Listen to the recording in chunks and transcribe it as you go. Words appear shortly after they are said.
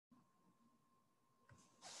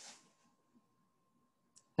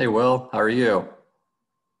Hey, Will, how are you?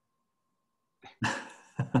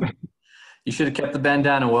 You should have kept the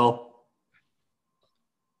bandana, Will.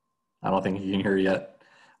 I don't think he can hear you yet.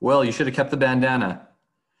 Will, you should have kept the bandana.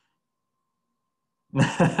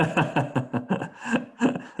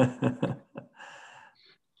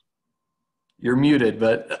 You're muted,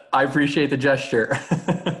 but I appreciate the gesture.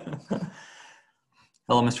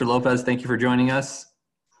 Hello, Mr. Lopez. Thank you for joining us.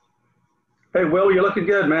 Hey, Will, you're looking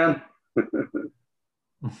good, man.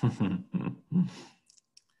 Yeah,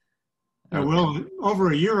 Okay. well,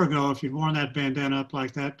 over a year ago, if you'd worn that bandana up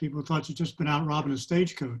like that, people thought you'd just been out robbing a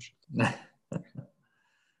stagecoach.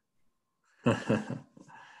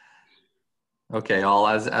 Okay, all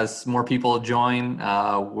as more people join,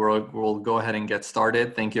 we'll go ahead and get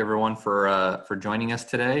started. Thank you everyone for joining us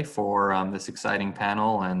today for this exciting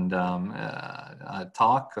panel and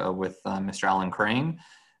talk with Mr. Alan Crain.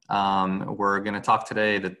 We're going to talk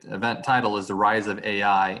today. The event title is "The Rise of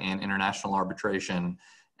AI in International Arbitration,"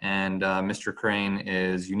 and Mr. Crain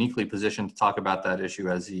is uniquely positioned to talk about that issue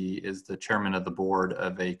as he is the chairman of the board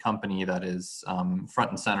of a company that is front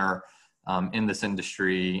and center in this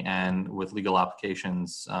industry and with legal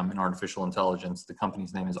applications in artificial intelligence. The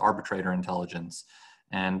company's name is Arbitrator Intelligence.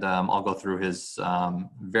 And I'll go through his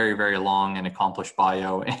very, very long and accomplished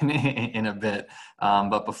bio in a bit.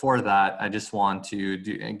 But before that, I just want to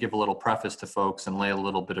give a little preface to folks and lay a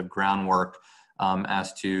little bit of groundwork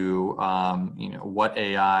as to what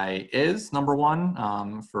AI is, number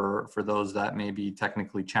one, for those that may be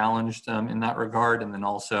technically challenged in that regard, and then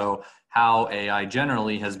also how AI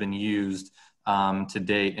generally has been used to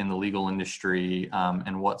date in the legal industry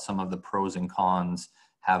and what some of the pros and cons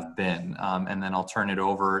have been. And then I'll turn it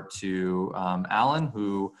over to Alan,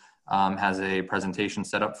 who has a presentation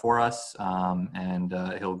set up for us, and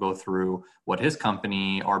he'll go through what his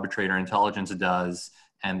company, Arbitrator Intelligence, does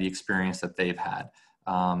and the experience that they've had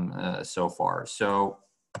so far. So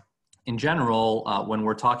in general, when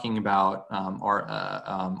we're talking about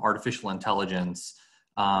artificial intelligence,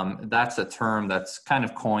 that's a term that's kind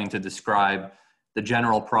of coined to describe the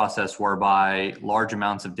general process whereby large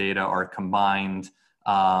amounts of data are combined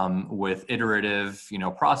with iterative,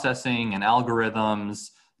 processing and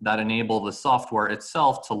algorithms that enable the software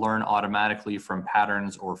itself to learn automatically from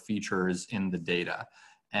patterns or features in the data.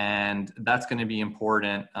 And that's going to be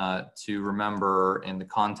important to remember in the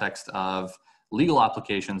context of legal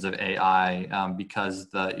applications of AI, because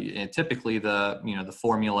typically the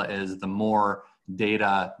formula is the more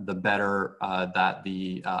data, the better that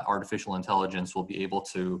the artificial intelligence will be able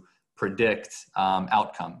to predict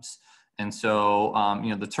outcomes. And so,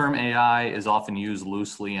 the term AI is often used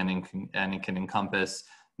loosely and it can encompass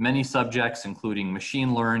many subjects, including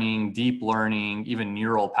machine learning, deep learning, even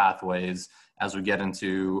neural pathways, as we get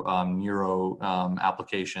into neuro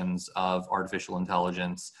applications of artificial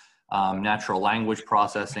intelligence, natural language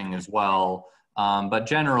processing as well. But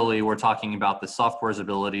generally, we're talking about the software's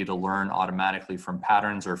ability to learn automatically from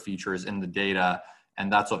patterns or features in the data,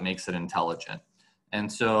 and that's what makes it intelligent. And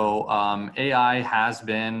so AI has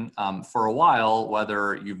been, for a while,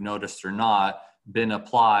 whether you've noticed or not, been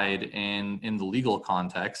applied in the legal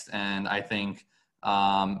context. And I think,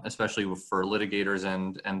 especially for litigators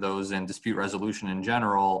and those in dispute resolution in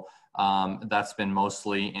general, that's been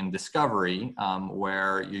mostly in discovery,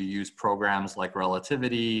 where you use programs like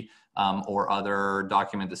Relativity or other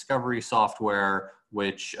document discovery software,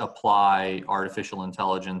 which apply artificial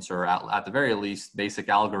intelligence or at the very least basic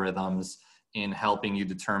algorithms in helping you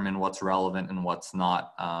determine what's relevant and what's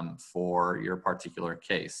not for your particular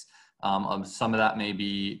case. Some of that may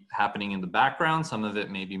be happening in the background. Some of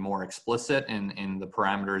it may be more explicit in the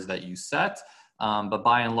parameters that you set. But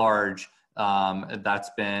by and large, that's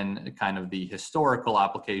been kind of the historical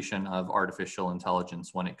application of artificial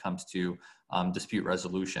intelligence when it comes to dispute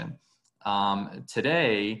resolution.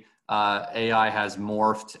 Today, AI has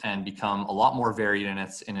morphed and become a lot more varied in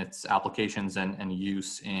its applications and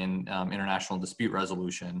use in international dispute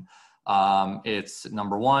resolution. It's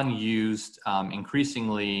number one used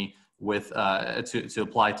increasingly to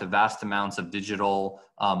apply to vast amounts of digital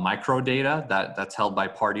microdata that's held by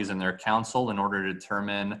parties and their counsel in order to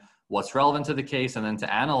determine what's relevant to the case and then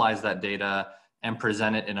to analyze that data and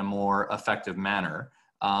present it in a more effective manner.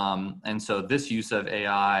 And so this use of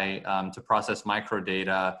AI to process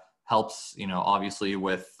microdata helps, obviously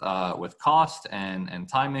with cost and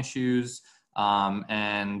time issues,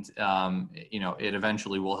 and it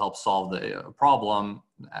eventually will help solve the problem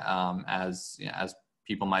as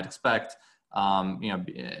people might expect,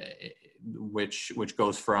 which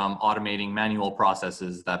goes from automating manual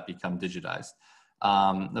processes that become digitized.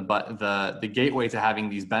 But the gateway to having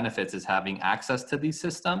these benefits is having access to these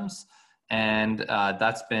systems. And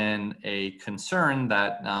that's been a concern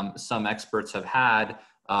that some experts have had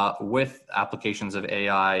with applications of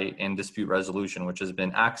AI in dispute resolution, which has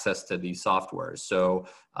been access to these softwares. So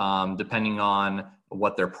depending on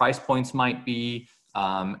what their price points might be,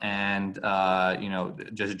 and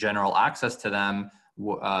just general access to them,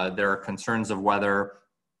 there are concerns of whether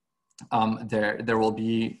there will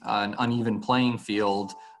be an uneven playing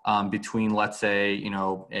field between, let's say,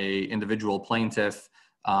 a individual plaintiff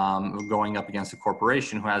going up against a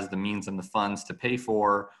corporation who has the means and the funds to pay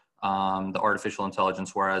for the artificial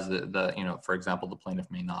intelligence, whereas for example, the plaintiff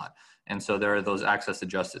may not. And so there are those access to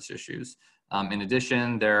justice issues. In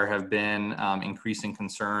addition, there have been increasing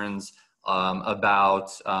concerns about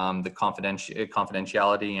the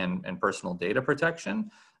confidentiality and personal data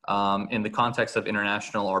protection. In the context of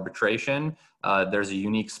international arbitration, there's a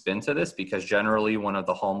unique spin to this, because generally one of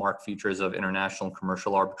the hallmark features of international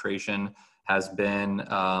commercial arbitration has been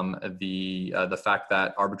the fact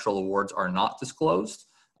that arbitral awards are not disclosed.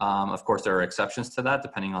 Of course, there are exceptions to that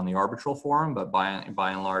depending on the arbitral forum, but by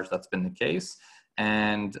and large, that's been the case.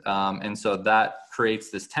 And so that creates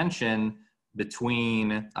this tension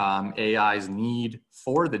between AI's need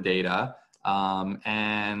for the data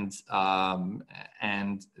and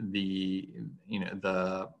the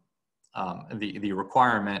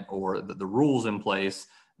requirement or the rules in place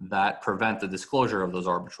that prevent the disclosure of those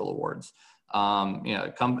arbitral awards.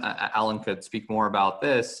 Alan could speak more about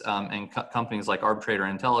this, and companies like Arbitrator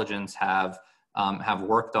Intelligence have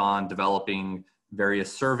worked on developing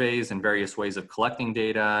various surveys and various ways of collecting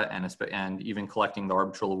data, and even collecting the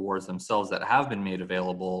arbitral awards themselves that have been made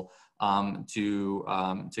available to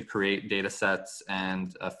create data sets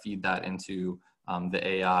and feed that into the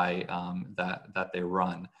AI that they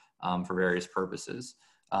run for various purposes.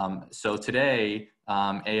 So today,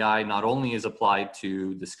 AI not only is applied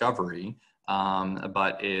to discovery,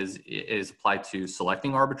 but is applied to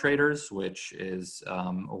selecting arbitrators, which is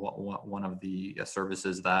one of the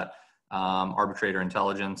services that Arbitrator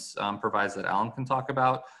Intelligence provides that Alan can talk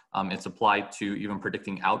about. It's applied to even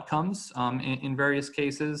predicting outcomes in various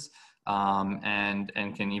cases, and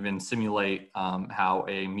can even simulate how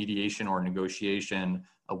a mediation or negotiation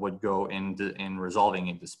would go in resolving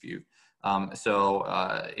a dispute. So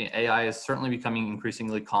AI is certainly becoming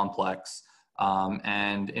increasingly complex,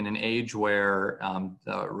 and in an age where,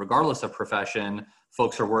 regardless of profession,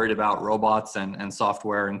 folks are worried about robots and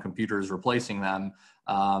software and computers replacing them.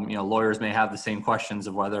 Lawyers may have the same questions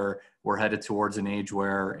of whether we're headed towards an age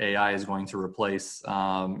where AI is going to replace,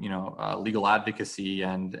 legal advocacy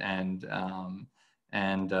and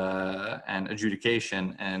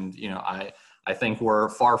adjudication. And I think we're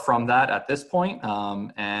far from that at this point.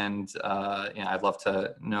 I'd love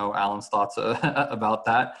to know Alan's thoughts about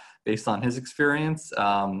that based on his experience.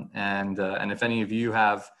 And if any of you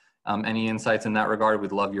have any insights in that regard,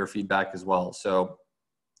 we'd love your feedback as well. So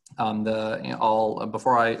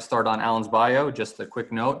before I start on Alan's bio, just a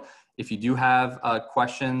quick note: if you do have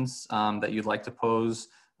questions that you'd like to pose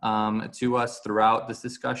to us throughout this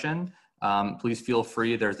discussion, please feel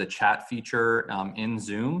free. There's a chat feature in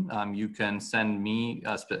Zoom. You can send me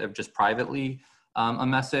just privately a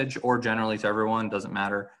message, or generally to everyone, doesn't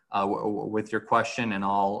matter, with your question, and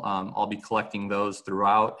I'll be collecting those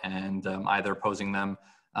throughout and either posing them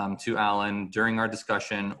to Alan during our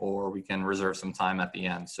discussion, or we can reserve some time at the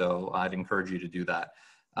end. So I'd encourage you to do that.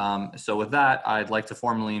 So with that, I'd like to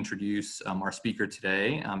formally introduce our speaker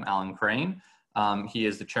today, Alan Crain. He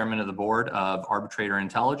is the chairman of the board of Arbitrator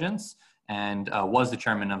Intelligence, and was the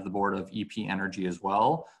chairman of the board of EP Energy as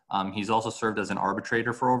well. He's also served as an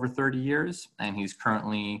arbitrator for over 30 years, and he's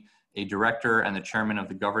currently a director and the chairman of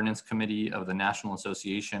the governance committee of the National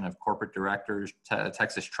Association of Corporate Directors,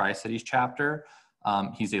 Texas Tri-Cities chapter.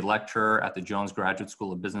 He's a lecturer at the Jones Graduate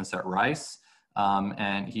School of Business at Rice,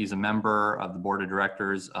 and he's a member of the board of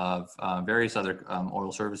directors of various other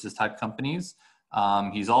oil services type companies.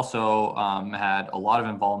 He's also had a lot of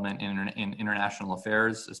involvement in international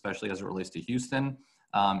affairs, especially as it relates to Houston.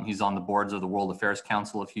 He's on the boards of the World Affairs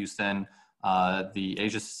Council of Houston, the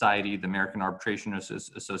Asia Society, the American Arbitration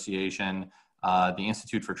Association, the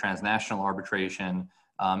Institute for Transnational Arbitration,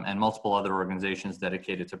 and multiple other organizations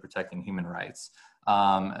dedicated to protecting human rights.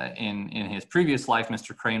 In his previous life,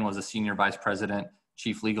 Mr. Crain was a senior vice president,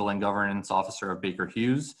 chief legal and governance officer of Baker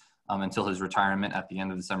Hughes until his retirement at the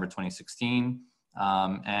end of December 2016.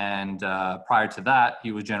 Prior to that,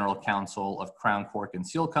 he was general counsel of Crown Cork and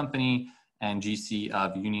Seal Company and GC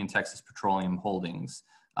of Union Texas Petroleum Holdings.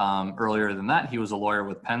 Earlier than that, he was a lawyer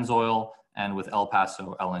with Pennzoil and with El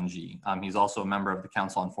Paso LNG. He's also a member of the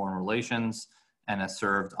Council on Foreign Relations and has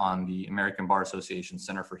served on the American Bar Association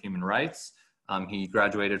Center for Human Rights, He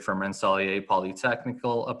graduated from Rensselaer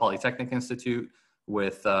Polytechnic Institute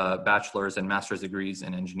with bachelor's and master's degrees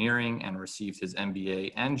in engineering, and received his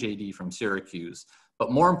MBA and JD from Syracuse.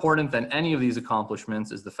 But more important than any of these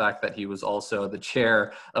accomplishments is the fact that he was also the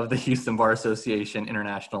chair of the Houston Bar Association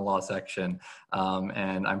International Law Section,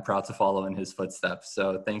 and I'm proud to follow in his footsteps.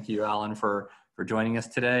 So thank you, Alan, for joining us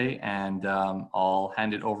today, and I'll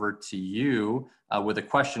hand it over to you with a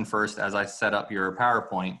question first as I set up your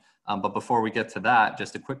PowerPoint. But before we get to that,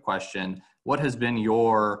 just a quick question. What has been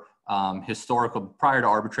your historical, prior to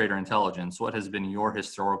Arbitrator Intelligence, what has been your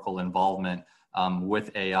historical involvement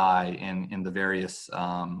with AI in the various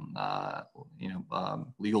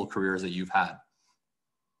legal careers that you've had?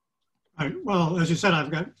 Right. Well, as you said,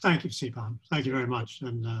 thank you, Seepan. Thank you very much.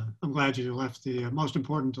 And I'm glad you left the most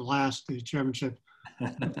important to last, the chairmanship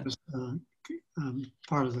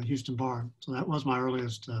part of the Houston Bar. So that was my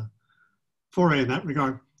earliest foray in that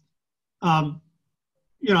regard. I'm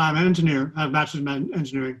an engineer. I have a bachelor's in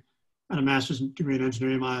engineering and a master's degree in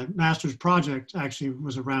engineering. My master's project actually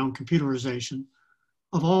was around computerization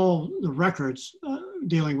of all the records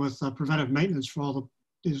dealing with preventive maintenance for all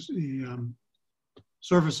the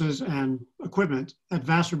services and equipment at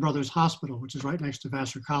Vassar Brothers Hospital, which is right next to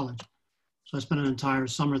Vassar College. So I spent an entire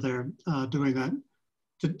summer there doing that.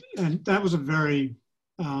 And that was a very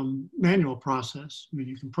manual process. I mean,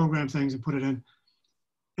 you can program things and put it in.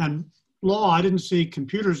 And law, I didn't see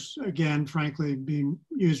computers, again, frankly, being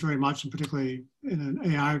used very much, and particularly in an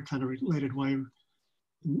AI kind of related way.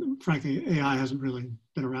 Frankly, AI hasn't really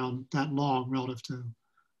been around that long relative to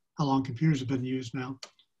how long computers have been used now.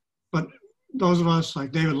 But those of us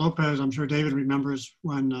like David Lopez, I'm sure David remembers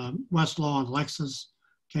when Westlaw and Lexis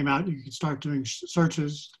came out, you could start doing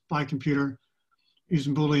searches by computer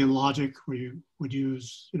using Boolean logic, where you would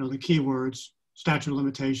use, the keywords, statute of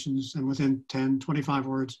limitations, and within 10, 25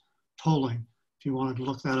 words, tolling, if you wanted to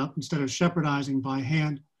look that up, instead of shepherdizing by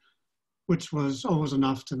hand, which was always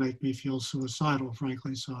enough to make me feel suicidal,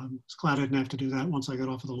 frankly. So I'm glad I didn't have to do that once I got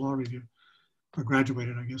off of the law review, or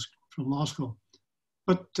graduated, I guess, from law school.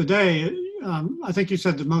 But today, I think you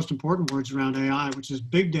said the most important words around AI, which is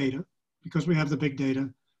big data, because we have the big data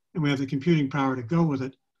and we have the computing power to go with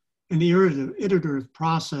it, and the iterative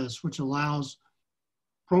process, which allows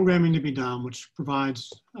programming to be done, which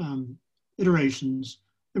provides iterations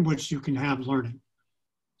in which you can have learning.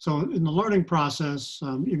 So in the learning process,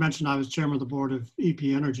 you mentioned I was chairman of the board of EP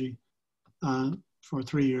Energy for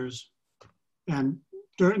 3 years. And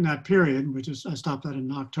during that period, I stopped that in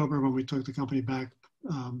October when we took the company back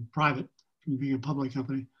private from being a public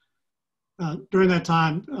company. During that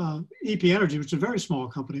time, EP Energy, which is a very small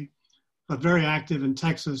company, but very active in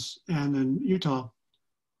Texas and in Utah.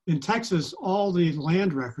 In Texas, all the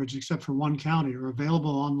land records, except for one county, are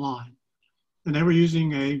available online. And they were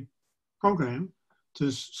using a program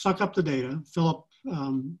to suck up the data, fill up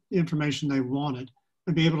the information they wanted,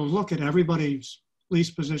 and be able to look at everybody's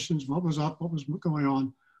lease positions, what was up, what was going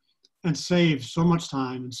on, and save so much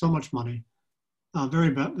time and so much money.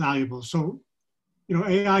 Very valuable. So,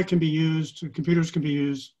 AI can be used, computers can be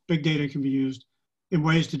used, big data can be used in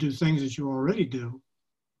ways to do things that you already do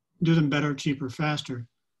them better, cheaper, faster.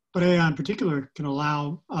 But AI in particular can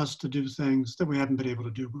allow us to do things that we haven't been able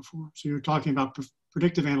to do before. So you're talking about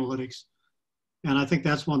predictive analytics. And I think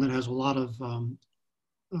that's one that has a lot of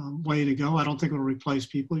way to go. I don't think it'll replace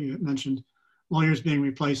people. You mentioned lawyers being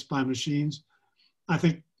replaced by machines. I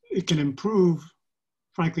think it can improve,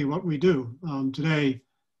 frankly, what we do. Today,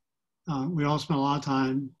 we all spend a lot of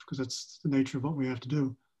time, because that's the nature of what we have to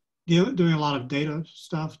do, doing a lot of data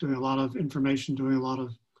stuff, doing a lot of information, doing a lot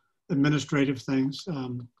of administrative things.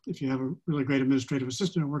 If you have a really great administrative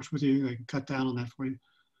assistant who works with you, they can cut down on that for you.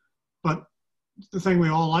 But the thing we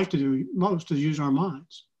all like to do most is use our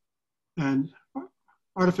minds. And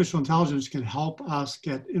artificial intelligence can help us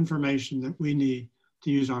get information that we need to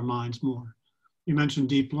use our minds more. You mentioned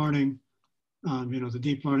deep learning. The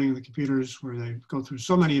deep learning in the computers, where they go through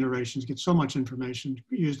so many iterations, get so much information,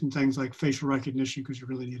 used in things like facial recognition, because you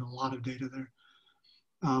really need a lot of data there.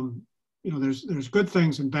 There's good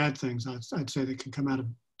things and bad things, I'd say, that can come out of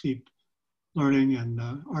deep learning and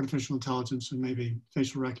artificial intelligence, and maybe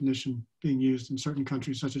facial recognition being used in certain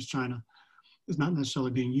countries, such as China, is not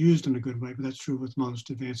necessarily being used in a good way, but that's true with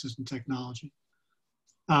most advances in technology.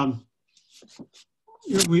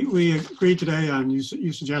 We agreed today on,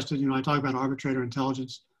 you suggested, I talk about arbitrator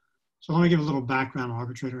intelligence. So let me give a little background on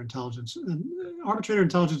arbitrator intelligence. And arbitrator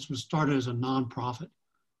intelligence was started as a nonprofit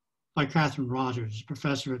by Catherine Rogers,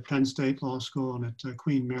 professor at Penn State Law School and at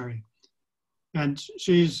Queen Mary. And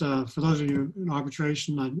she's, for those of you in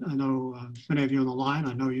arbitration, I know many of you on the line,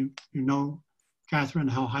 I know you know Catherine,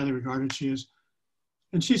 how highly regarded she is.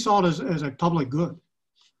 And she saw it as a public good.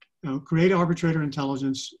 Create arbitrator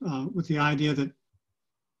intelligence with the idea that,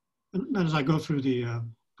 and as I go through the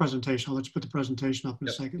presentation, I'll let you put the presentation up in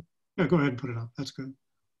a second. Yeah, go ahead and put it up. That's good.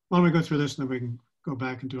 Why don't we go through this and then we can go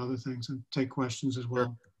back and do other things and take questions as well.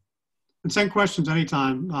 Sure. And send questions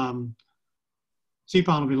anytime.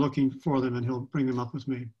 Seepan will be looking for them and he'll bring them up with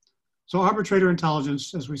me. So arbitrator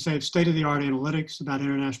intelligence, as we say, it's state-of-the-art analytics about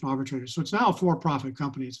international arbitrators. So it's now a for-profit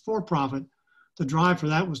company. It's for-profit. The drive for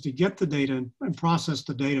that was to get the data and process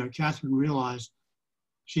the data. Catherine realized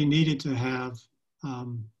she needed to have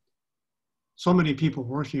so many people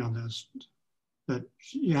working on this that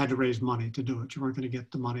you had to raise money to do it. You weren't going to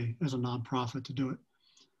get the money as a nonprofit to do it.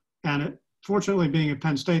 And fortunately, being at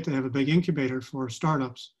Penn State, they have a big incubator for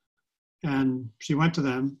startups. And she went to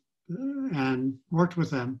them and worked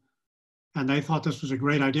with them. And they thought this was a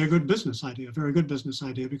great idea, a good business idea, a very good business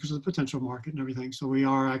idea because of the potential market and everything. So we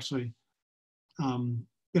are actually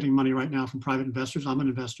getting money right now from private investors. I'm an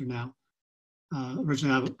investor now.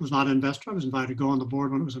 Originally, I was not an investor. I was invited to go on the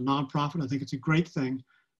board when it was a nonprofit. I think it's a great thing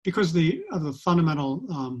because of the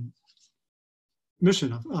fundamental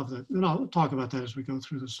mission of it. And I'll talk about that as we go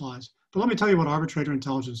through the slides. But let me tell you what arbitrator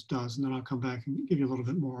intelligence does, and then I'll come back and give you a little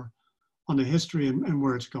bit more on the history and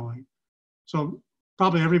where it's going. So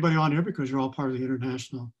probably everybody on here, because you're all part of the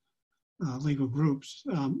international legal groups,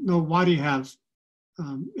 know why do you have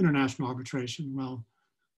international arbitration? Well,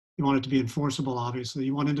 you want it to be enforceable, obviously.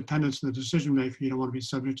 You want independence in the decision maker. You don't want to be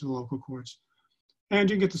subject to the local courts. And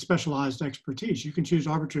you get the specialized expertise. You can choose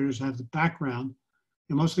arbitrators who have the background.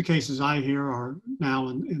 And most of the cases I hear are now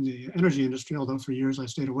in the energy industry, although for years I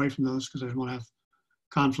stayed away from those because I didn't want to have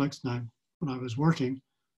conflicts. And when I was working,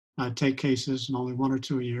 I'd take cases and only 1 or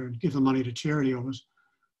 2 a year and give the money to charity.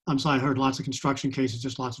 So I heard lots of construction cases,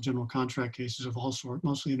 just lots of general contract cases of all sorts,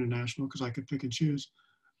 mostly international because I could pick and choose.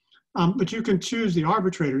 But you can choose the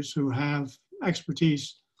arbitrators who have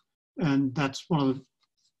expertise, and that's one of the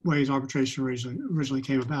ways arbitration originally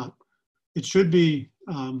came about. It should be,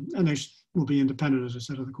 and they will be independent, as I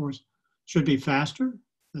said, of the courts, should be faster.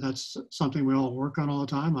 That's something we all work on all the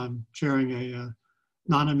time. I'm chairing a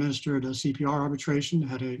non-administered CPR arbitration,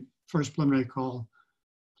 had a first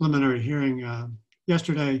preliminary hearing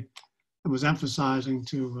yesterday, and was emphasizing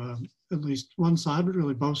to at least one side, but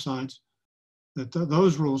really both sides, that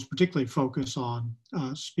those rules particularly focus on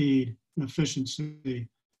speed and efficiency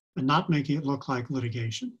and not making it look like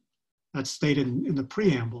litigation. That's stated in the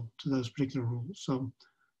preamble to those particular rules. So,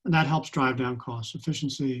 and that helps drive down costs,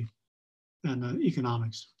 efficiency, and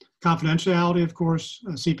economics. Confidentiality, of course,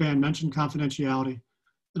 Seepan mentioned confidentiality,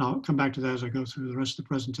 and I'll come back to that as I go through the rest of the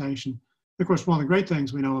presentation. Of course, one of the great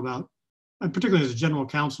things we know about, and particularly as a general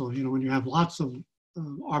counsel, when you have lots of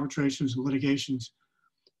arbitrations and litigations,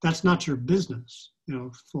 that's not your business.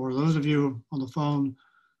 For those of you on the phone,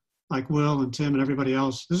 like Will and Tim and everybody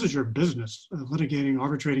else, this is your business, litigating,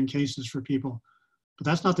 arbitrating cases for people. But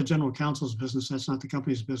that's not the general counsel's business. That's not the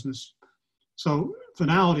company's business. So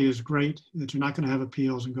finality is great, that you're not going to have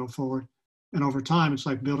appeals and go forward. And over time, it's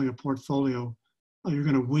like building a portfolio. You're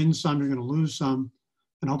going to win some, you're going to lose some,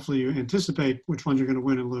 and hopefully you anticipate which ones you're going to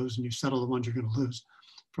win and lose, and you settle the ones you're going to lose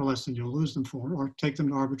for less than you'll lose them for, or take them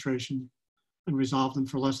to arbitration and resolve them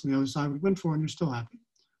for less than the other side would win for, and you're still happy.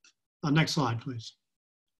 Next slide, please.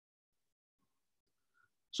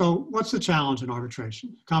 So what's the challenge in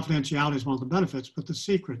arbitration? Confidentiality is one of the benefits, but the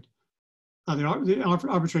secret, the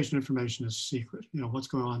arbitration information is secret. What's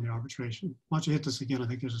going on in the arbitration. Why don't you hit this again? I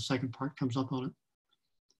think there's a second part comes up on it.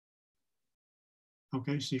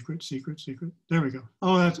 Okay, secret. There we go.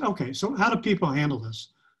 Oh, that's okay. So how do people handle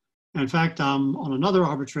this? And in fact, I'm on another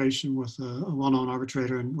arbitration with a well-known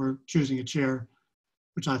arbitrator, and we're choosing a chair,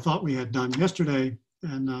 which I thought we had done yesterday,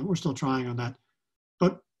 and we're still trying on that.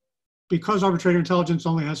 But because arbitrator intelligence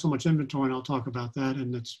only has so much inventory, and I'll talk about that,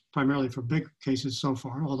 and it's primarily for big cases so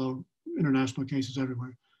far, although international cases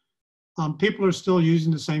everywhere, people are still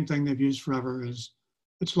using the same thing they've used forever.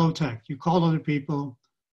 It's low tech. You call other people.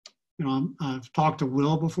 I've talked to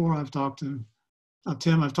Will before. I've talked to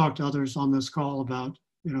Tim. I've talked to others on this call about,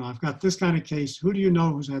 I've got this kind of case. Who do you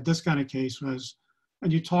know who's had this kind of case?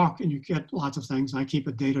 And you talk and you get lots of things. I keep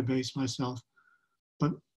a database myself.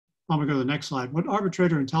 But I'm going to go to the next slide. What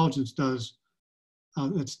arbitrator intelligence does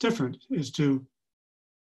that's different is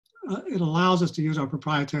it allows us to use our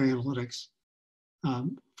proprietary analytics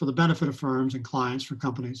for the benefit of firms and clients, for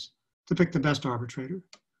companies, to pick the best arbitrator.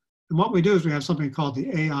 And what we do is we have something called the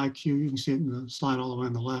AIQ. You can see it in the slide all the way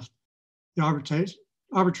on the left, the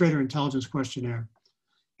Arbitrator Intelligence Questionnaire.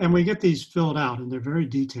 And we get these filled out, and they're very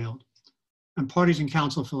detailed. And parties and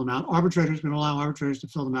counsel fill them out. Arbitrators, we don't allow arbitrators to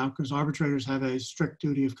fill them out because arbitrators have a strict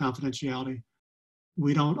duty of confidentiality.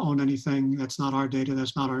 We don't own anything. That's not our data.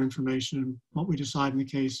 That's not our information. What we decide in the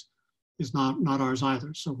case is not ours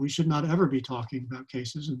either. So we should not ever be talking about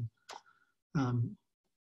cases. And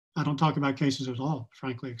I don't talk about cases at all,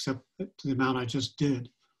 frankly, except to the amount I just did.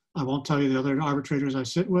 I won't tell you the other arbitrators I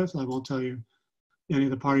sit with. I won't tell you any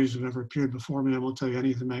of the parties who've ever appeared before me. I won't tell you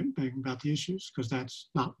anything about the issues, because that's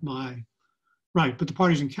not my right. But the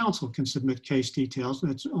parties in counsel can submit case details,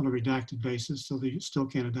 and it's on a redacted basis, so they still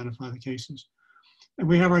can't identify the cases. And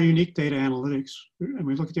we have our unique data analytics, and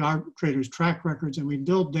we look at the arbitrators' track records, and we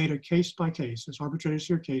build data case by case, as arbitrators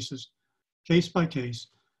hear cases, case by case,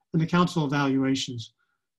 and the counsel evaluations.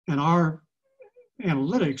 And our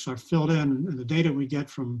analytics are filled in, and the data we get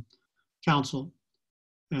from counsel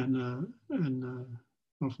and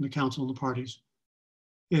from the counsel and the parties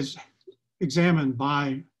is examined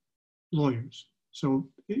by lawyers. So,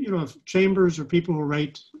 if chambers or people who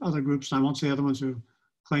rate other groups, and I won't say other ones who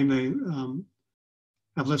claim they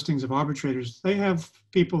have listings of arbitrators, they have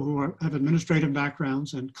people who have administrative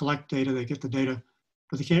backgrounds and collect data. They get the data,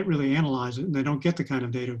 but they can't really analyze it, and they don't get the kind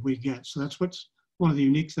of data we get. So that's what's one of the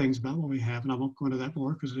unique things about what we have, and I won't go into that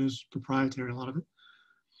more because it is proprietary, a lot of it.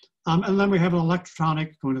 And then we have an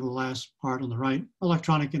electronic, going to the last part on the right,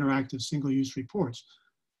 electronic interactive single-use reports.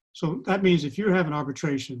 So that means if you have an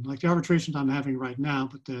arbitration, like the arbitrations I'm having right now,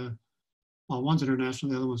 but one's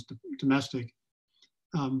international, the other one's domestic,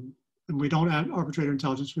 and we don't have arbitrator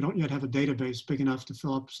intelligence, we don't yet have a database big enough to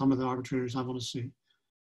fill up some of the arbitrators I want to see.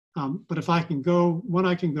 But if I can go, when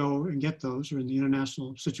I can go and get those, or in the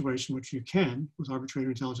international situation, which you can with arbitrator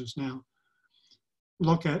intelligence now,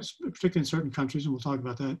 look at, particularly in certain countries, and we'll talk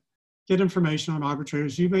about that, get information on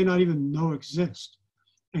arbitrators you may not even know exist,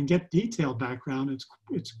 and get detailed background.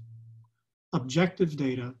 It's objective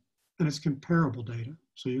data, and it's comparable data.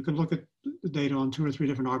 So you can look at the data on 2 or 3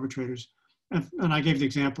 different arbitrators. And I gave the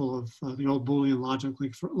example of the old Boolean logic,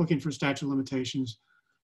 looking for statute of limitations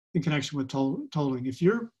in connection with tolling. If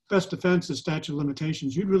your best defense is statute of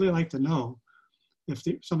limitations, you'd really like to know if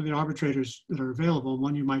some of the arbitrators that are available,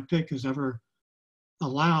 one you might pick, has ever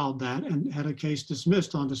allowed that and had a case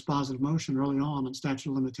dismissed on dispositive motion early on statute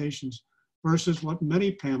of limitations, versus what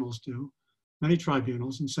many panels do, many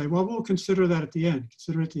tribunals, and say, well, we'll consider that at the end.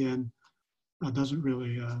 Consider at the end doesn't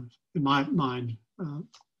really, in my mind,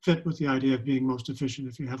 fit with the idea of being most efficient.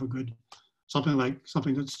 If you have a good, something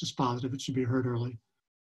that's dispositive, it should be heard early.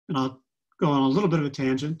 And I'll go on a little bit of a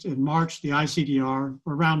tangent. In March, the ICDR,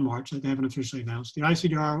 or around March, they haven't officially announced, the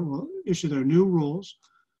ICDR will issue their new rules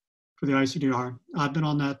for the ICDR. I've been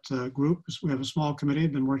on that group. We have a small committee,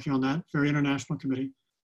 been working on that, very international committee.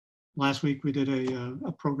 Last week, we did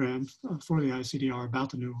a program for the ICDR about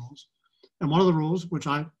the new rules. And one of the rules, which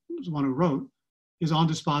I was the one who wrote, is on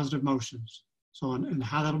dispositive motions. So, and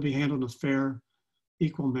how that'll be handled in a fair,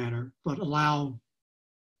 equal manner, but allow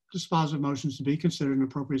dispositive motions to be considered in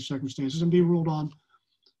appropriate circumstances and be ruled on,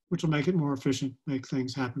 which will make it more efficient, make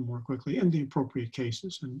things happen more quickly in the appropriate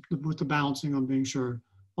cases, and with the balancing on being sure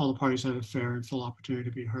all the parties have a fair and full opportunity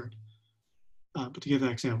to be heard. But to give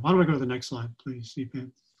that example, why don't I go to the next slide, please,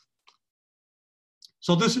 Seepan?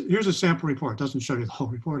 So here's a sample report. It doesn't show you the whole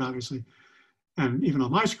report, obviously. And even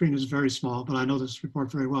on my screen is very small, but I know this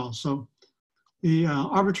report very well. So the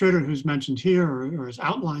arbitrator who's mentioned here, or is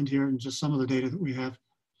outlined here in just some of the data that we have,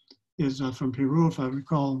 is from Peru, if I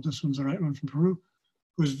recall, this one's the right one, from Peru,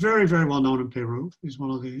 who's very, very well known in Peru. He's one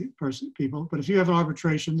of the people. But if you have an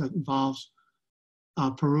arbitration that involves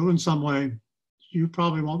Peru in some way, you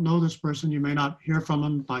probably won't know this person. You may not hear from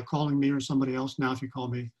him by calling me or somebody else. Now, if you call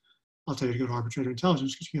me, I'll tell you to go to Arbitrator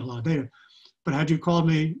Intelligence because you get a lot of data. But had you called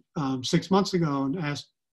me 6 months ago and asked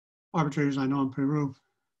arbitrators I know in Peru,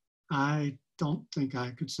 I don't think I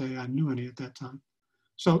could say I knew any at that time.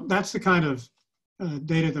 So that's the kind of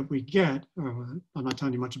data that we get. I'm not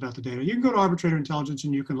telling you much about the data. You can go to Arbitrator Intelligence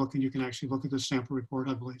and you can look, and you can actually look at this sample report,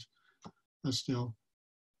 I believe, still.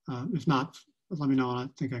 If not, let me know, and I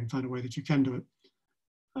think I can find a way that you can do it,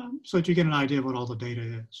 so that you get an idea of what all the data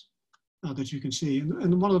is that you can see.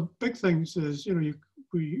 And one of the big things is, you know,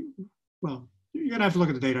 well, you're gonna have to look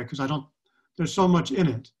at the data because there's so much in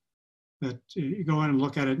it that you go in and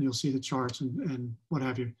look at it and you'll see the charts and what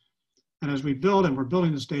have you. And as we build, and we're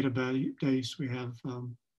building this database, we have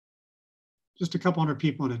just a couple hundred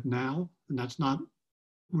people in it now, and that's not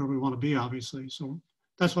where we want to be, obviously. So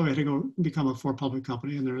that's why we had to go become a for-public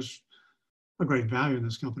company, and there's a great value in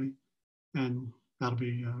this company, and that'll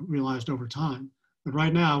be realized over time. But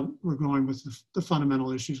right now, we're going with the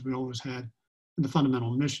fundamental issues we always had and the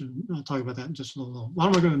fundamental mission. I'll talk about that in just a little. Why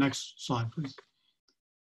don't we go to the next slide, please?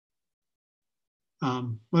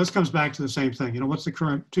 Well, this comes back to the same thing. You know, what's the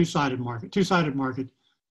current two-sided market? Two-sided market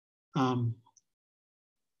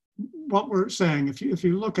what we're saying, if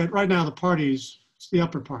you look at right now, the parties, it's the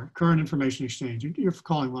upper part, current information exchange. You're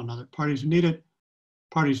calling one another. Parties who need it,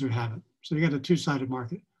 parties who have it. So you got a two-sided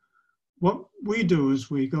market. What we do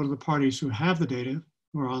is we go to the parties who have the data,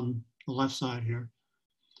 who are on the left side here,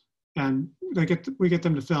 and we get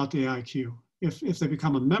them to fill out the AIQ. If they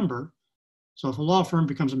become a member, so if a law firm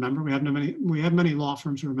becomes a member, we have many law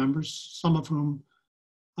firms who are members, some of whom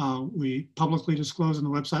we publicly disclose on the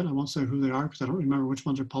website. I won't say who they are because I don't remember which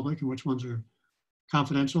ones are public and which ones are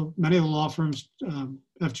confidential. Many of the law firms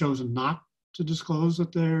have chosen not to disclose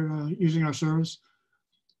that they're using our service.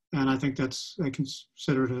 And I think they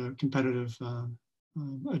consider it a competitive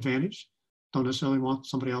advantage. Don't necessarily want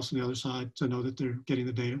somebody else on the other side to know that they're getting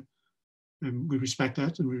the data. And we respect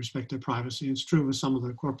that, and we respect their privacy. It's true with some of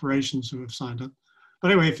the corporations who have signed up. But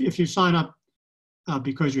anyway, if you sign up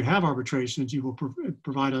because you have arbitrations, you will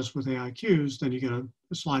provide us with AIQs, then you get a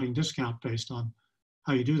sliding discount based on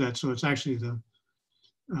how you do that. So it's actually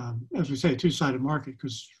as we say, a two-sided market,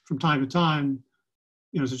 because from time to time,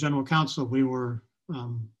 as a general counsel,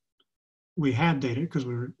 we had data because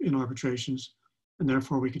we were in arbitrations, and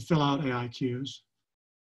therefore we could fill out AIQs.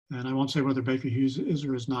 And I won't say whether Baker Hughes is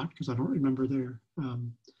or is not, because I don't remember their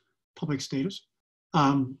public status.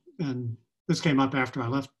 And this came up after I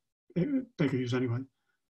left Baker Hughes anyway.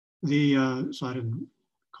 So I didn't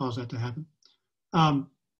cause that to happen.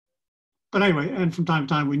 But anyway, and from time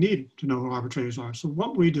to time, we need to know who arbitrators are. So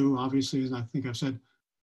what we do, obviously, as I think I've said,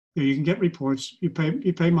 you can get reports. You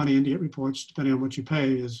pay money in to get reports. Depending on what you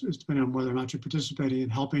pay is depending on whether or not you're participating in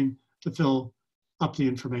helping to fill up the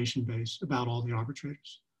information base about all the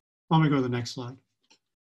arbitrators. Why don't we go to the next slide?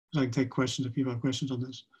 I can take questions if people have questions on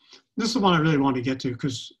this. This is the one I really want to get to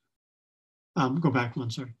because, go back one,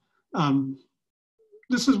 sorry.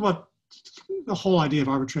 This is what the whole idea of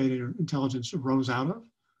arbitrator intelligence arose out of.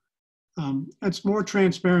 It's more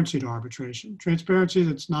transparency to arbitration. Transparency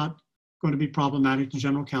that's not going to be problematic to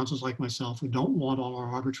general counsels like myself who don't want all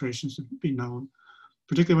our arbitrations to be known.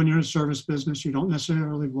 Particularly when you're in a service business, you don't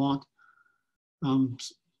necessarily want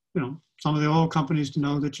some of the oil companies to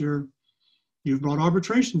know that you've brought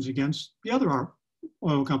arbitrations against the other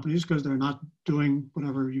oil companies because they're not doing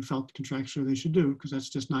whatever you felt contractually they should do, because that's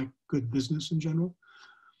just not good business in general.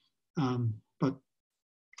 But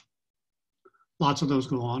lots of those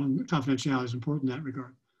go on, and confidentiality is important in that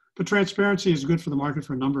regard. But transparency is good for the market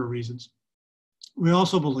for a number of reasons. We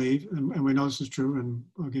also believe, and we know this is true, and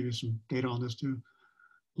I'll give you some data on this too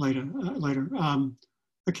later,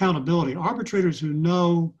 accountability. Arbitrators who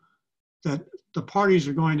know that the parties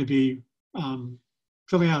are going to be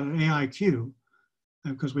filling out an AIQ,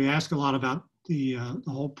 because we ask a lot about the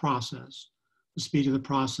whole process, the speed of the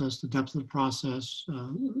process, the depth of the process,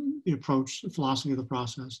 the approach, the philosophy of the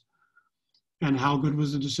process, and how good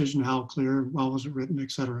was the decision, how clear, well was it written,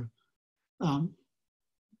 et cetera.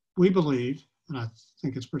 We believe, and I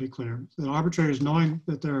think it's pretty clear, that arbitrators, knowing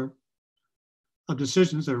that their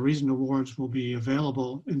decisions, their reasoned awards will be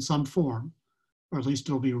available in some form, or at least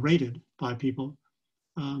it'll be rated by people,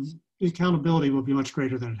 the accountability will be much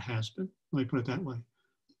greater than it has been. Let me put it that way.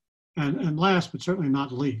 And last, but certainly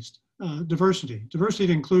not least, diversity. Diversity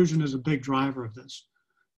and inclusion is a big driver of this.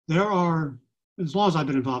 There are, as long as I've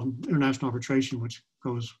been involved in international arbitration, which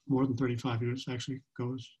goes more than 35 years, actually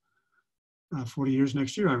goes 40 years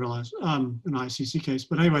next year, I realize, an ICC case.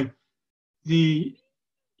 But anyway,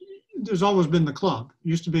 there's always been the club. It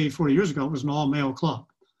used to be 40 years ago, it was an all-male club.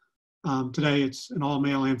 Today, it's an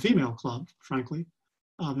all-male and female club, frankly.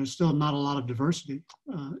 There's still not a lot of diversity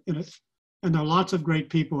in it. And there are lots of great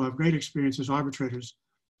people who have great experience as arbitrators.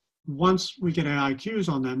 Once we get AIQs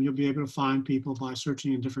on them, you'll be able to find people by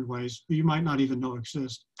searching in different ways who you might not even know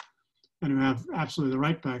exist and who have absolutely the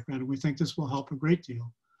right background. And we think this will help a great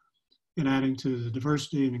deal in adding to the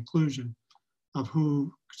diversity and inclusion of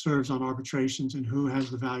who serves on arbitrations and who has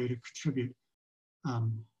the value to contribute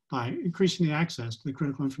by increasing the access to the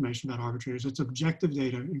critical information about arbitrators. It's objective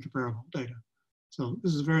data and comparable data. So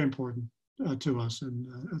this is very important to us, and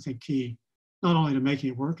I think key, not only to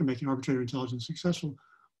making it work and making arbitrator intelligence successful,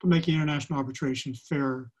 but making international arbitration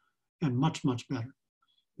fairer and much, much better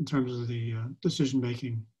in terms of the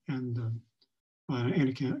decision-making and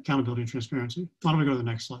accountability and transparency. Why don't we go to the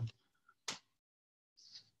next slide?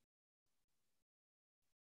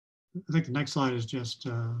 I think the next slide is just,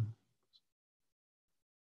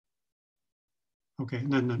 okay,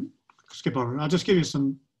 and then skip over. I'll just give you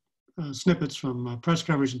some snippets from press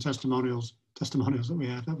coverage and testimonials that we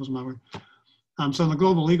have. That was my word. So in the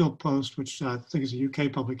Global Legal Post, which I think is a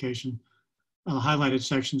UK publication, the highlighted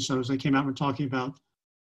section shows they came out and were talking about,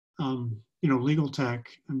 legal tech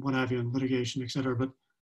and what have you, and litigation, et cetera. But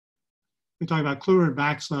they talk about Kluwer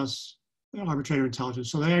backs us, Arbitrator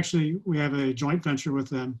Intelligence. So we have a joint venture with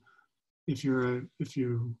them. If you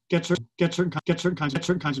get certain kinds of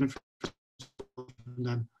information from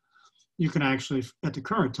them, you can actually, at the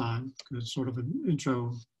current time, because it's sort of an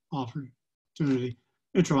intro opportunity,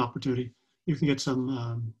 you can get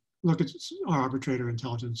some look at our Arbitrator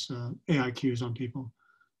Intelligence AIQs on people.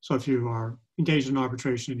 So if you are engaged in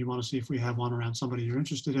arbitration and you want to see if we have one around somebody you're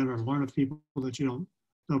interested in, or learn of people that you don't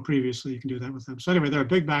know previously, you can do that with them. So anyway, they're a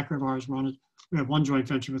big backer of ours. We have one joint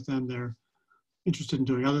venture with them. They're interested in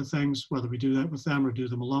doing other things, whether we do that with them or do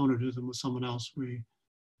them alone or do them with someone else, we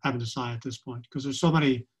haven't decided at this point, because there's so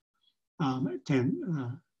many, not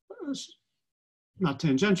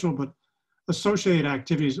tangential, but associated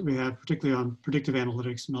activities that we have, particularly on predictive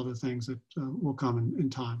analytics and other things that will come in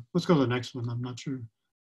time. Let's go to the next one. I'm not sure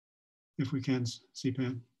if we can,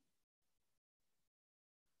 Seepan.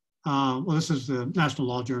 Well, this is the National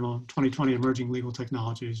Law Journal, 2020 Emerging Legal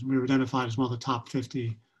Technologies. We were identified as one of the top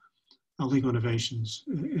 50 legal innovations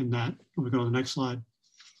in that. When we go to the next slide.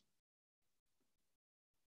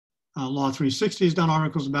 Law 360 has done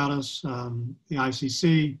articles about us. The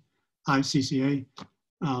ICCA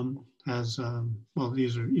has, well,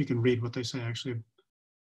 these are, you can read what they say actually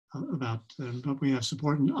about them, but we have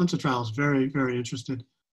support, and UNCITRAL is very, very interested.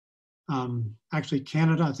 Actually,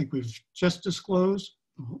 Canada, I think we've just disclosed,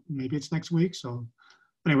 maybe it's next week. So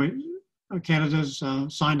anyway, Canada's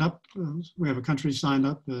signed up. We have a country signed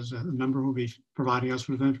up as a member who will be providing us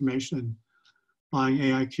with information and buying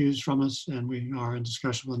AIQs from us, and we are in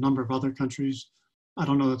discussion with a number of other countries. I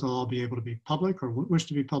don't know that they'll all be able to be public or wish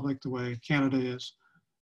to be public the way Canada is,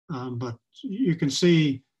 but you can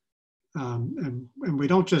see, and we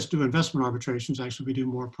don't just do investment arbitrations, actually we do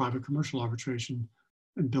more private commercial arbitration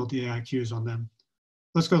and build the AIQs on them.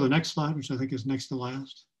 Let's go to the next slide, which I think is next to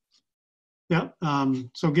last. Yeah,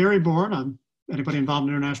 so Gary Bourne, anybody involved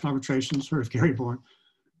in international arbitrations heard of Gary Bourne.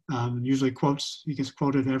 Usually quotes, he gets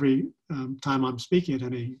quoted every time I'm speaking at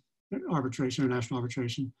any arbitration, international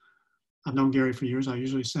arbitration. I've known Gary for years. I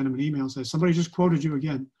usually send him an email and say, somebody just quoted you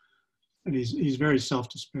again. And he's very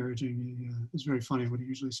self-disparaging. It's very funny what he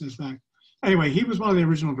usually says back. Anyway, he was one of the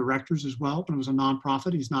original directors as well, but it was a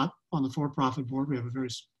nonprofit. He's not on the for-profit board. We have a very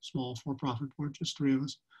small for-profit board, just 3 of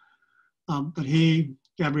us. But he,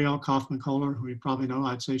 Gabrielle Kaufman-Kohler, who you probably know,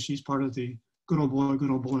 I'd say she's part of the good old boy,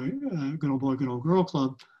 good old boy, good old boy, good old girl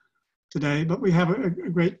club today. But we have a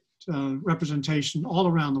great representation all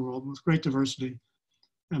around the world with great diversity.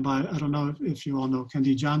 And I don't know if you all know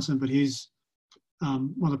Kendi Johnson, but he's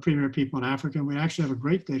one of the premier people in Africa. And we actually have a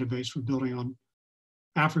great database for building on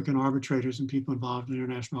African arbitrators and people involved in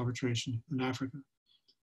international arbitration in Africa.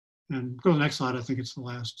 And go to the next slide. I think it's the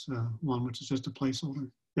last one, which is just a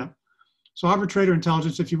placeholder. Yeah. So Arbitrator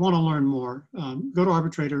Intelligence, if you want to learn more, go to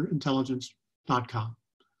arbitratorintelligence.com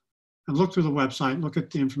and look through the website, look at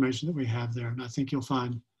the information that we have there. And I think you'll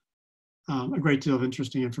find a great deal of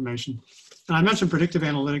interesting information. And I mentioned predictive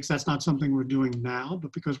analytics. That's not something we're doing now,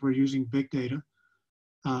 but because we're using big data,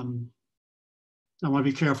 I want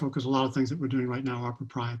to be careful because a lot of things that we're doing right now are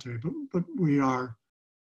proprietary, but we are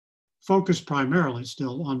focused primarily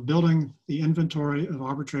still on building the inventory of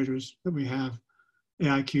arbitrators that we have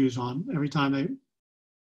AIQs on. Every time they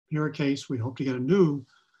hear a case, we hope to get a new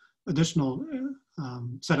additional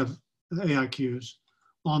set of AIQs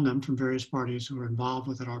on them from various parties who are involved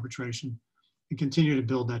with that arbitration, and continue to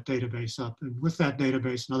build that database up. And with that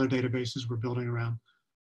database and other databases we're building around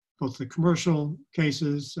both the commercial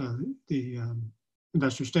cases, the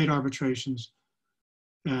investor state arbitrations,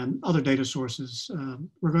 and other data sources,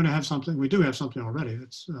 we're going to have something, we do have something already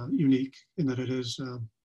that's unique in that it is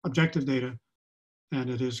objective data and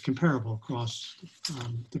it is comparable across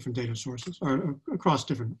different data sources or across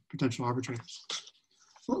different potential arbitrators.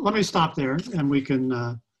 Well, let me stop there and we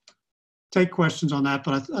can take questions on that,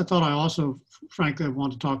 but I thought I also, frankly, I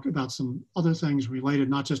want to talk about some other things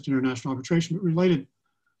related, not just to international arbitration, but related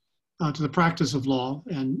to the practice of law.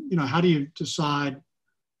 And, you know, how do you decide,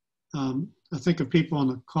 I think of people on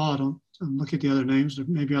the call, I don't look at the other names, there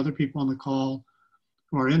may be other people on the call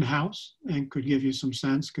who are in-house and could give you some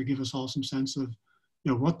sense, could give us all some sense of,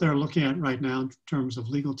 you know, what they're looking at right now in terms of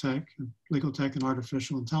legal tech and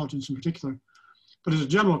artificial intelligence in particular. But as a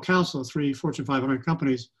general counsel of 3 Fortune 500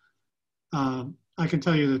 companies, I can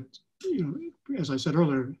tell you that, you know, as I said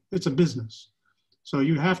earlier, it's a business. So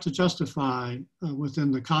you have to justify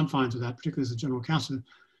within the confines of that, particularly as a general counsel,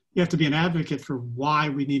 you have to be an advocate for why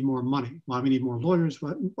we need more money, why we need more lawyers,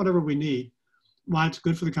 whatever we need, why it's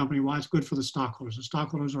good for the company, why it's good for the stockholders. The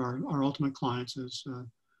stockholders are our ultimate clients as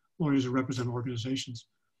lawyers who represent organizations.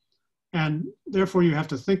 And therefore you have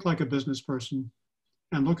to think like a business person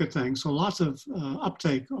and look at things. So lots of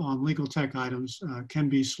uptake on legal tech items can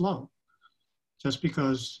be slow, just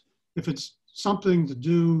because if it's something to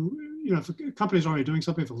do, you know, if a company is already doing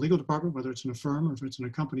something, if a legal department, whether it's in a firm or if it's in a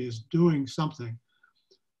company, is doing something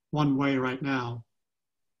one way right now,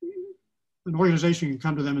 an organization can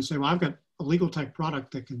come to them and say, well, I've got a legal tech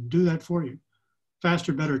product that can do that for you.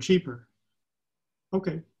 Faster, better, cheaper.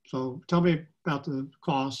 Okay, so tell me about the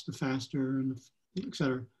cost, the faster, and the, et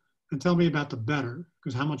cetera. And tell me about the better,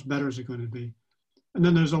 because how much better is it going to be? And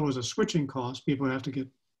then there's always a switching cost. People have to get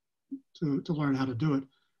to learn how to do it.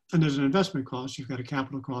 And there's an investment cost. You've got a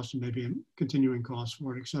capital cost and maybe a continuing cost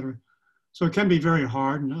for it, et cetera. So it can be very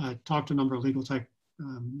hard. And I talked to a number of legal tech,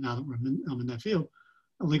 now that I'm in that field,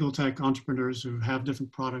 legal tech entrepreneurs who have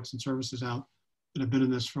different products and services out and have been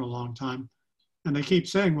in this for a long time. And they keep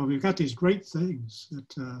saying, well, we've got these great things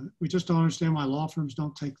that we just don't understand why law firms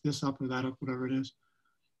don't take this up or that up, whatever it is.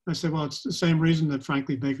 I say, well, it's the same reason that,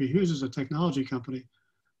 frankly, Baker Hughes is a technology company.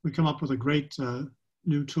 We come up with a great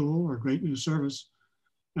new tool or a great new service.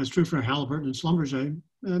 And it's true for Halliburton and Schlumberger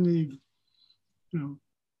and the, you know,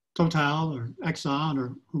 Total or Exxon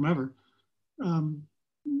or whomever.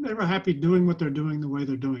 They were happy doing what they're doing the way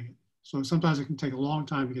they're doing it. So sometimes it can take a long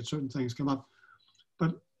time to get certain things come up.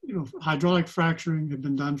 But, you know, hydraulic fracturing had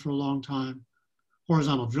been done for a long time.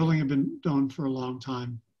 Horizontal drilling had been done for a long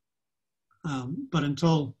time. But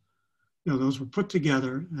until, you know, those were put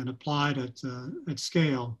together and applied at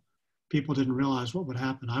scale, people didn't realize what would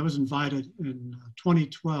happen. I was invited in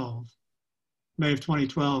 2012, May of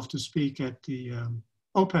 2012, to speak at the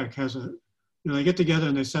OPEC has a, you know, they get together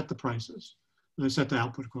and they set the prices. They set the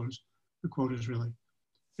output quotas, the quotas really.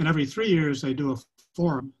 And every 3 years they do a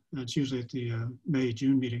forum, and it's usually at the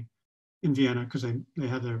May-June meeting in Vienna, because they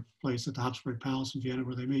have their place at the Habsburg Palace in Vienna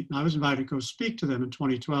where they meet. And I was invited to go speak to them in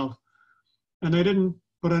 2012, and they didn't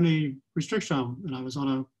put any restriction on them. And I was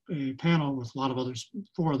on a panel with a lot of others,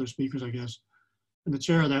 4 other speakers, I guess. And the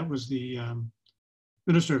chair of that was the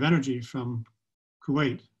Minister of Energy from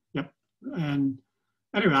Kuwait. Yep. And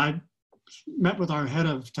anyway, I met with our head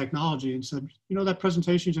of technology and said, you know, that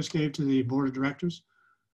presentation you just gave to the board of directors,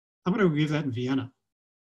 I'm going to give that in Vienna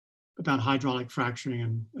about hydraulic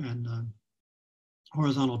fracturing and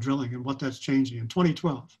horizontal drilling and what that's changing in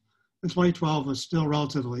 2012. And 2012 was still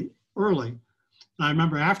relatively early. And I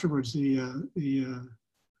remember afterwards, the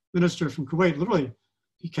minister from Kuwait, literally,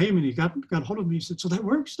 he came and he got hold of me. He said, so that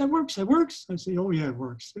works, that works, that works. I said, oh yeah, it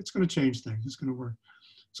works. It's going to change things. It's going to work.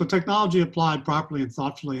 So technology applied properly and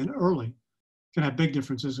thoughtfully and early can have big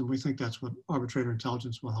differences. And we think that's what arbitrator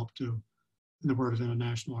intelligence will help do in the world of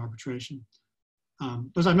international arbitration.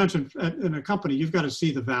 As I mentioned, in a company, you've got to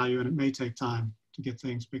see the value, and it may take time to get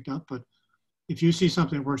things picked up. But if you see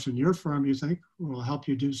something that works in your firm, you think will help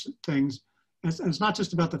you do things. And it's not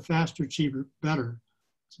just about the faster, cheaper, better.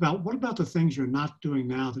 It's about what about the things you're not doing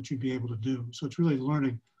now that you'd be able to do. So it's really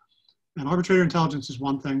learning. And arbitrator intelligence is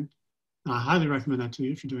one thing. And I highly recommend that to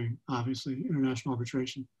you if you're doing, obviously, international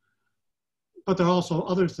arbitration. But there are also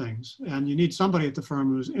other things. And you need somebody at the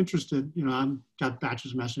firm who's interested. You know, I've got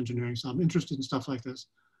bachelor's master's engineering, so I'm interested in stuff like this.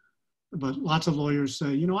 But lots of lawyers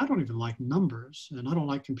say, you know, I don't even like numbers and I don't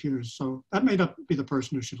like computers. So that may not be the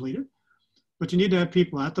person who should lead it. But you need to have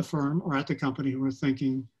people at the firm or at the company who are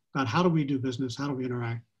thinking about how do we do business, how do we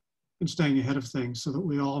interact, and staying ahead of things so that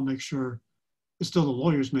we all make sure it's still the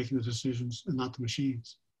lawyers making the decisions and not the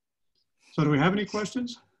machines. So do we have any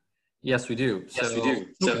questions? Yes, we do. Yes, we do.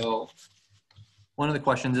 So one of the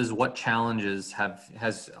questions is, what challenges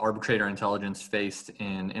has arbitrator intelligence faced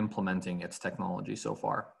in implementing its technology so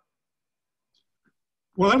far?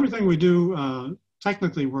 Well, everything we do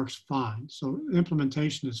technically works fine. So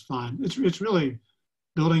implementation is fine. It's really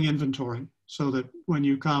building inventory so that when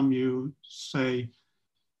you come, you say,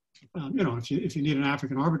 you know, if you need an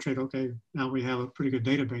African arbitrator, okay, now we have a pretty good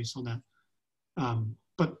database on that.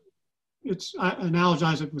 But I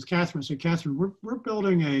analogize it with Catherine. So Catherine, we're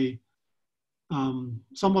building a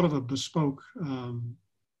somewhat of a bespoke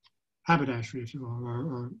haberdashery, if you will,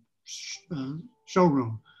 or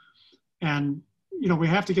showroom. And, you know, we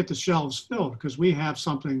have to get the shelves filled because we have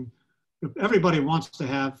something everybody wants to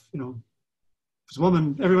have, you know, as a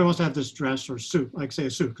woman, everybody wants to have this dress or suit, like say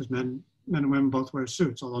a suit, because men and women both wear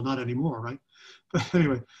suits, although not anymore, right? But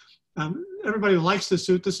anyway, everybody likes this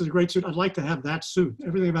suit. This is a great suit. I'd like to have that suit.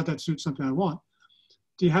 Everything about that suit is something I want.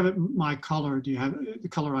 Do you have it in my color? Do you have the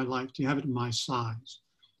color I like? Do you have it in my size?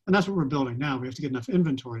 And that's what we're building now. We have to get enough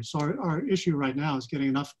inventory. So our issue right now is getting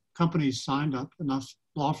enough companies signed up, enough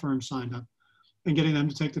law firms signed up, and getting them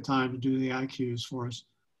to take the time to do the IQs for us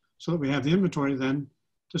so that we have the inventory then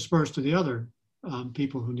dispersed to the other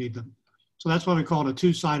people who need them. So that's why we call it a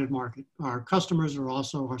two-sided market. Our customers are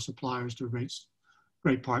also our suppliers to a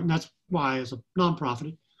great part. And that's why, as a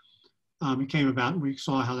nonprofit, it came about, and we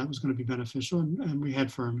saw how that was going to be beneficial. And we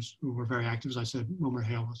had firms who were very active, as I said, Wilmer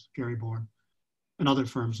Hale with Gary Bourne, and other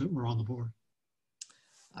firms that were on the board.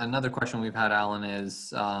 Another question we've had, Alan,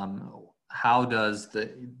 is how does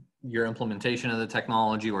your implementation of the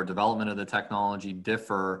technology or development of the technology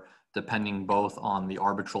differ depending both on the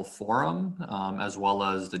arbitral forum as well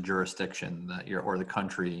as the jurisdiction or the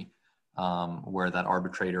country where that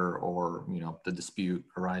arbitrator or the dispute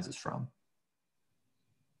arises from?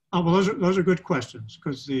 Well, those are good questions,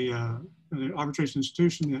 because the arbitration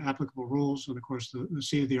institution, the applicable rules, and of course the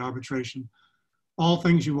seat of the arbitration, all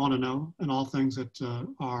things you want to know and all things that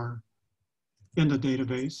are in the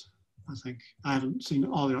database. I think I haven't seen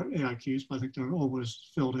all the AIQs, but I think they're always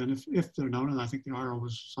filled in if they're known, and I think they are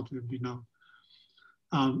always something to be known.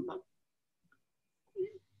 And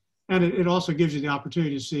it also gives you the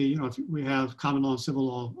opportunity to see, if we have common law and civil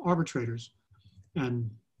law arbitrators, and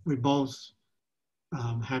we both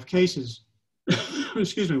have cases,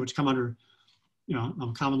 excuse me, which come under, I'm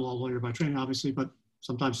a common law lawyer by training, obviously, but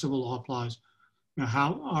sometimes civil law applies.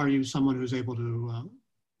 How are you someone who's able to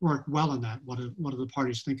work well in that? What do the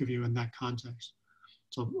parties think of you in that context?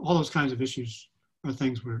 So all those kinds of issues are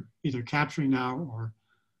things we're either capturing now or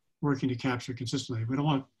working to capture consistently.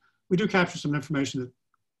 We do capture some information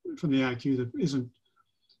from the IQ that isn't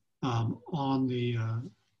on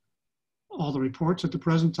all the reports at the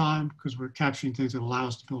present time, because we're capturing things that allow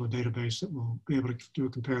us to build a database that will be able to do a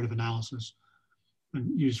comparative analysis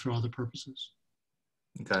and use for other purposes.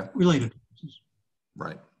 Okay. Related purposes.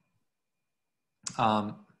 Right.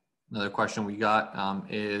 Another question we got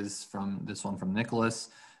is from Nicholas.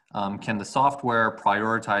 Can the software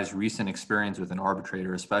prioritize recent experience with an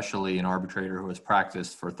arbitrator, especially an arbitrator who has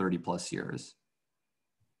practiced for 30 plus years?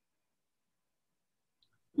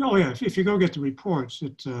 Oh yeah, if you go get the reports,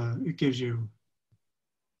 it gives you,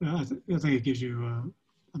 I think it gives you,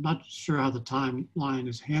 I'm not sure how the timeline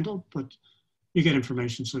is handled, but you get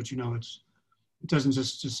information so that it doesn't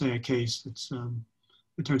just say a case that's,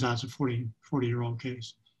 it turns out it's a 40-year-old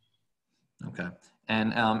case. Okay.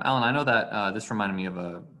 And Alan, I know that this reminded me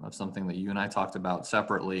of something that you and I talked about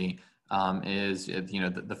separately, is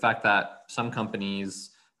the fact that some companies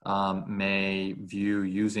may view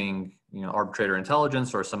using arbitrator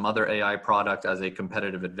intelligence or some other AI product as a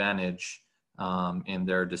competitive advantage in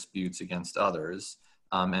their disputes against others,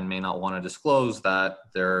 and may not want to disclose that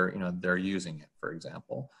they're using it, for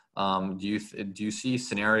example. Do you see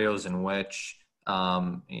scenarios in which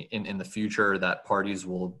in the future that parties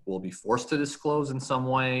will be forced to disclose in some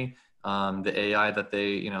way the AI that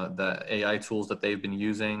the AI tools that they've been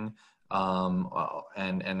using,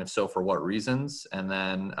 and if so, for what reasons? And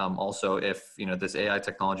then also, if this AI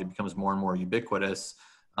technology becomes more and more ubiquitous,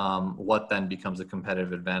 what then becomes a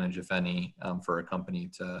competitive advantage, if any, for a company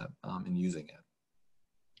in using it?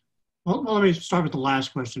 Well, let me start with the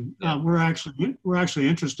last question. Yeah. We're actually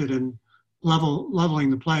interested in leveling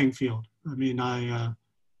the playing field. I mean, I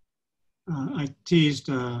teased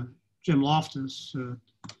Jim Loftus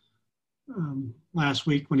last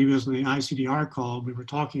week when he was on the ICDR call. We weren't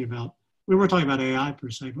talking about AI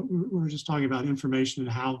per se, but we were just talking about information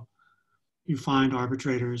and how you find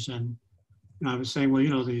arbitrators. And I was saying,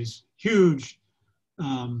 well, these huge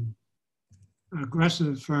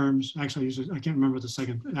aggressive firms, actually I can't remember what the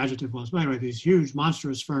second adjective was, but anyway, these huge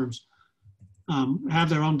monstrous firms have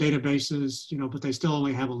their own databases, but they still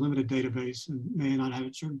only have a limited database and may not have it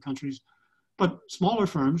in certain countries. But smaller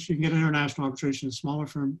firms, you can get international arbitration in a smaller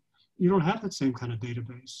firm, you don't have that same kind of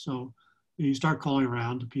database. So you start calling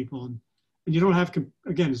around to people, and you don't have,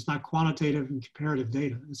 again, it's not quantitative and comparative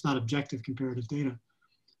data. It's not objective comparative data.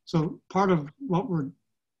 So part of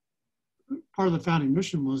the founding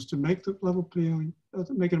mission was to make the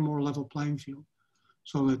make it a more level playing field,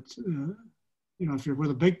 so that if you're with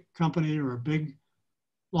a big company or a big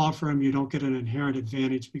law firm, you don't get an inherent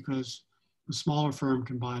advantage because the smaller firm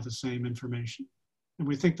can buy the same information. And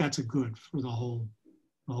we think that's a good for the whole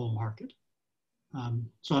market.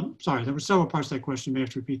 So I'm sorry, there were several parts of that question. You may have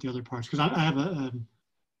to repeat the other parts, because I have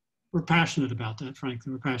we're passionate about that,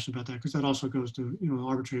 frankly. We're passionate about that because that also goes to,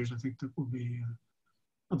 arbitrators, I think, that will be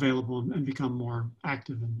available and become more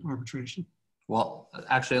active in arbitration. Well,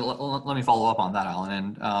 actually, let me follow up on that,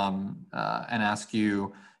 Alan, and ask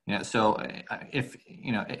you, so if,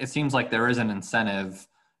 it seems like there is an incentive,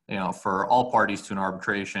 for all parties to an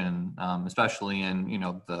arbitration, especially in,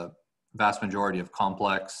 the vast majority of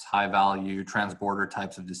complex, high value, transborder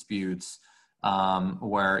types of disputes,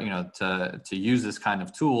 where, to use this kind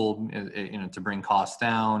of tool, to bring costs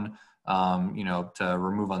down, to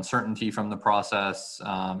remove uncertainty from the process,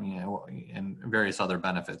 and various other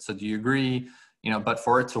benefits. So do you agree? But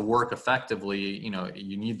for it to work effectively,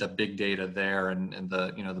 you need the big data there, and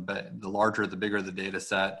the larger, the bigger the data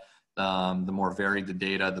set, the more varied the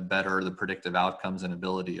data, the better the predictive outcomes and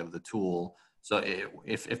ability of the tool. So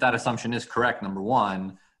if that assumption is correct, number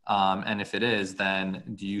one, and if it is, then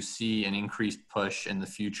do you see an increased push in the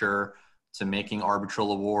future to making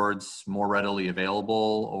arbitral awards more readily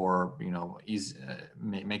available, or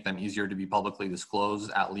make them easier to be publicly disclosed,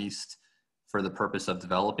 at least for the purpose of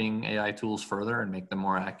developing AI tools further and make them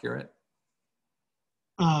more accurate?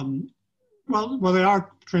 Well, they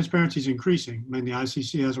are. Transparency is increasing. I mean, the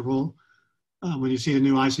ICC has a rule. When you see the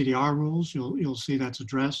new ICDR rules, you'll see that's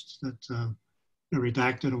addressed, that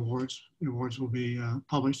redacted awards. The awards will be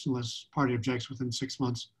published unless party objects within 6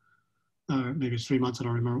 months. Maybe it's 3 months. I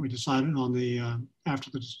don't remember what we decided on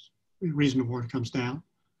after the reasoned award comes down.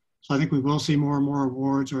 So I think we will see more and more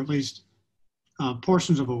awards, or at least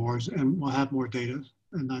portions of awards, and we'll have more data,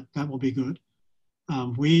 and that will be good.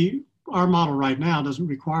 Our model right now doesn't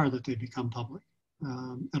require that they become public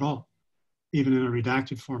at all, even in a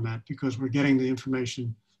redacted format, because we're getting the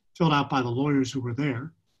information filled out by the lawyers who were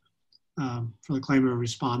there for the claimant or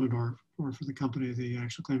respondent, or for the company, the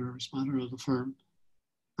actual claimant or respondent, or the firm.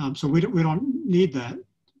 So we don't need that.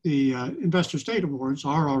 The investor state awards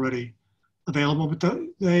are already available, but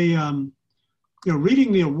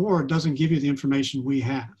reading the award doesn't give you the information we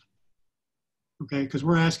have, okay? Because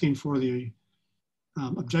we're asking for the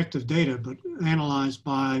objective data, but analyzed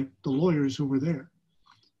by the lawyers who were there,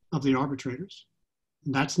 of the arbitrators.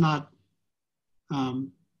 And that's not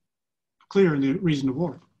clear in the reasoned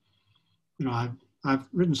award. I've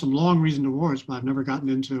written some long reasoned awards, but I've never gotten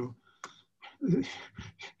into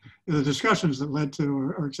the discussions that led to,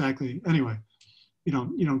 or exactly, anyway. You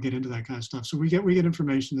don't get into that kind of stuff. So we get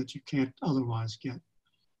information that you can't otherwise get.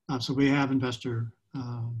 So we have investor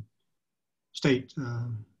state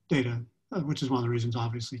data, which is one of the reasons,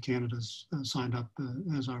 obviously, Canada's signed up,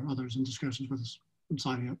 as are others in discussions with us from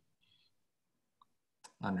signing up.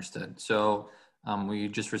 Understood. So we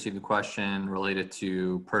just received a question related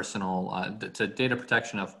to to data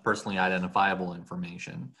protection of personally identifiable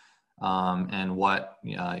information, and what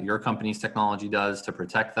your company's technology does to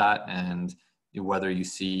protect that, and whether you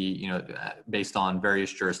see, based on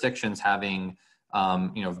various jurisdictions having,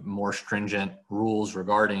 more stringent rules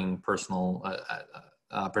regarding personal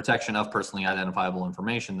protection of personally identifiable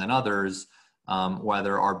information than others,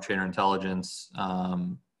 whether arbitrator intelligence,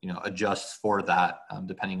 adjusts for that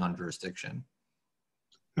depending on jurisdiction.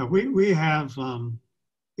 We have,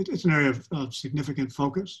 it's an area of significant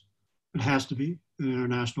focus. It has to be in the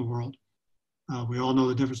international world. We all know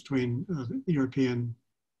the difference between the European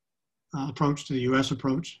approach to the US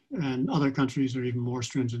approach, and other countries are even more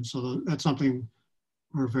stringent. So that's something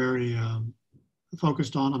we're very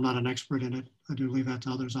focused on. I'm not an expert in it. I do leave that to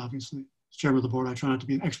others, obviously. As chairman of the board, I try not to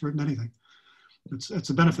be an expert in anything. It's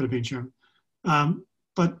a benefit of being chairman.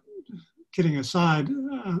 But kidding aside,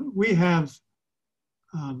 we have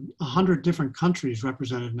 100 different countries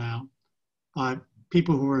represented now by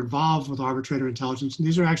people who are involved with arbitrator intelligence. And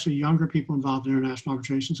these are actually younger people involved in international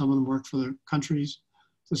arbitration. Some of them work for the countries,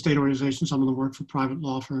 the state organizations. Some of them work for private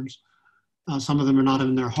law firms. Some of them are not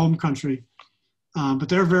in their home country. But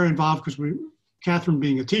they're very involved because Catherine,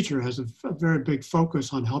 being a teacher, has a very big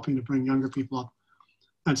focus on helping to bring younger people up.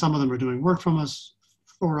 And some of them are doing work for us,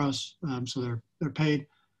 so they're paid.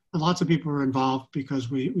 And lots of people are involved because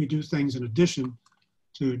we do things in addition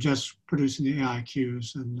to just producing the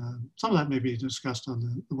AIQs, and some of that may be discussed on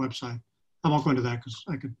the website. I won't go into that because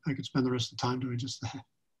I could spend the rest of the time doing just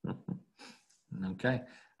that. Okay.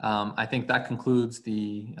 I think that concludes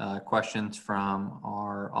the questions from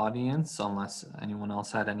our audience, unless anyone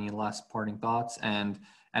else had any last parting thoughts. And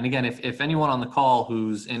again, if anyone on the call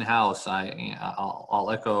who's in-house, I'll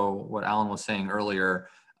echo what Alan was saying earlier,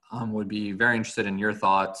 would be very interested in your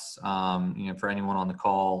thoughts, for anyone on the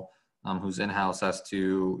call who's in-house, as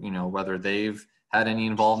to, whether they've had any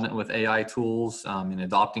involvement with AI tools, in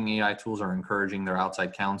adopting AI tools, or encouraging their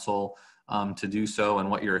outside counsel to do so, and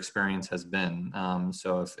what your experience has been.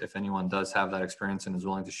 So if anyone does have that experience and is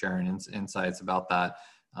willing to share insights about that,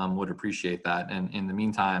 would appreciate that. And in the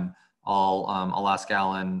meantime, I'll ask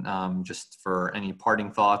Alan just for any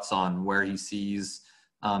parting thoughts on where he sees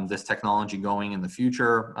this technology going in the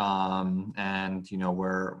future, and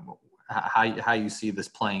how you see this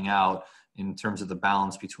playing out in terms of the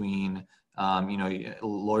balance between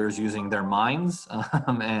lawyers using their minds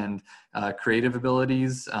and creative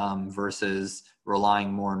abilities versus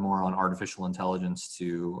relying more and more on artificial intelligence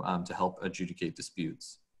to help adjudicate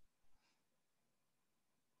disputes.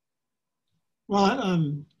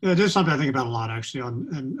 Well, it is something I think about a lot, actually.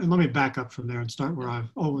 And let me back up from there and start where I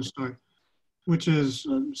always start, which is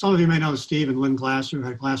some of you may know Steve and Lynn Glasser, who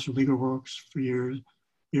had Glasser Legal Works for years,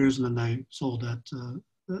 and then they sold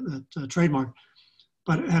that trademark,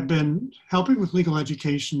 but have been helping with legal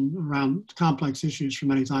education around complex issues for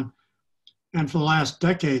many time. And for the last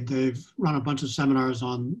decade, they've run a bunch of seminars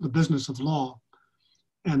on the business of law.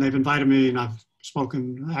 And they've invited me, and I've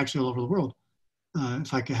spoken actually all over the world.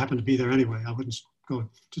 If I could happen to be there anyway, I wouldn't go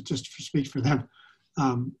to just speak for them,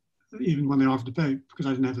 even when they offered to pay, because I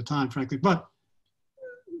didn't have the time, frankly. But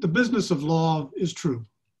the business of law is true.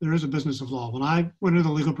 There is a business of law. When I went into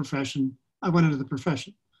the legal profession, I went into the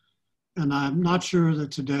profession. And I'm not sure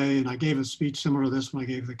that today, and I gave a speech similar to this when I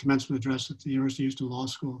gave the commencement address at the University of Houston Law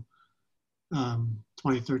School,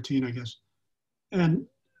 2013, I guess. And,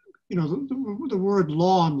 you know, the word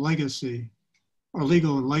law and legacy, or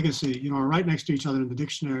legal and legacy, you know, are right next to each other in the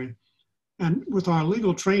dictionary. And with our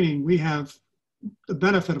legal training, we have the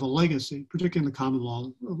benefit of a legacy, particularly in the common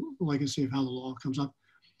law, a legacy of how the law comes up.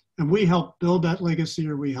 And we help build that legacy,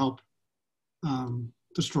 or we help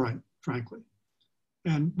destroy it, frankly.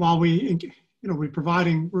 And while we're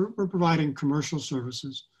providing commercial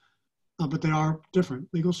services, but they are different.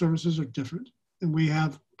 Legal services are different, and we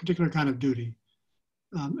have a particular kind of duty.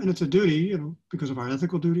 And it's a duty, you know, because of our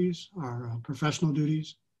ethical duties, our professional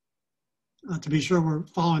duties, to be sure we're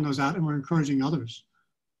following those out, and we're encouraging others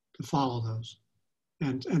to follow those,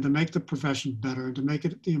 and to make the profession better, and to make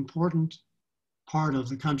it the important part of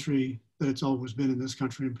the country that it's always been in this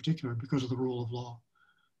country in particular, because of the rule of law.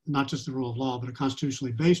 Not just the rule of law, but a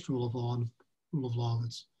constitutionally based rule of law, and rule of law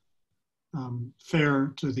that's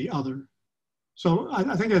fair to the other. So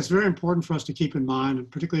I think it's very important for us to keep in mind, and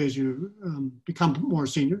particularly as you become more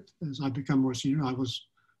senior, as I've become more senior. I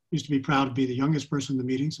used to be proud to be the youngest person in the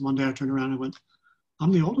meetings. And one day I turned around and went,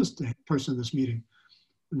 I'm the oldest person in this meeting.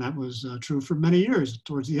 And that was true for many years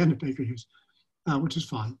towards the end of Baker Hughes, which is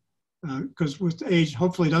fine. Because with age,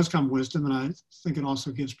 hopefully does come wisdom, and I think it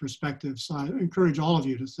also gives perspective. So I encourage all of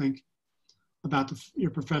you to think about your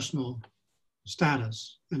professional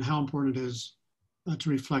status and how important it is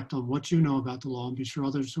to reflect on what you know about the law, and be sure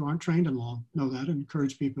others who aren't trained in law know that, and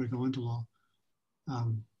encourage people to go into law.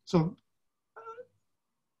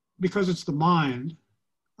 Because it's the mind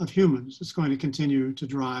of humans that's going to continue to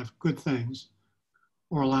drive good things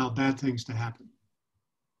or allow bad things to happen.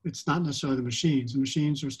 It's not necessarily the machines. The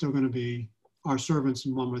machines are still going to be our servants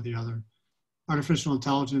in one way or the other. Artificial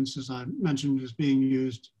intelligence, as I mentioned, is being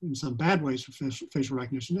used in some bad ways for facial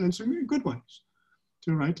recognition, and some good ways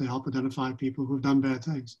too, right? To help identify people who have done bad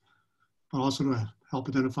things, but also to help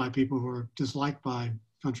identify people who are disliked by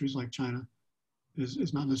countries like China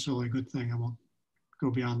is not necessarily a good thing. I won't go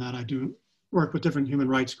beyond that. I do work with different human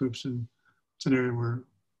rights groups, and it's an area we're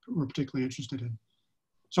particularly interested in.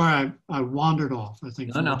 Sorry, I wandered off, I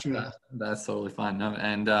think. No, that's totally fine. No,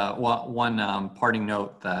 and one parting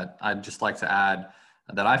note that I'd just like to add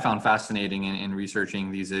that I found fascinating in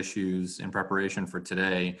researching these issues in preparation for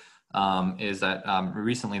today is that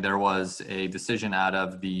recently there was a decision out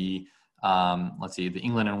of the, the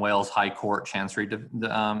England and Wales High Court Chancery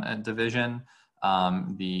Division.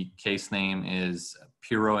 The case name is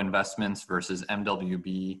Piro Investments versus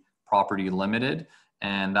MWB Property Limited.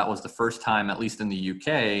 And that was the first time, at least in the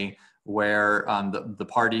UK, where the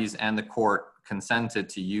parties and the court consented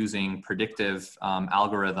to using predictive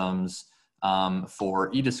algorithms for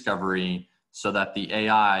e-discovery, so that the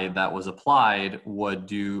AI that was applied would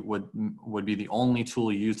be the only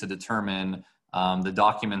tool used to determine the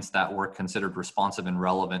documents that were considered responsive and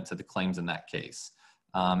relevant to the claims in that case.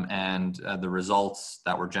 And the results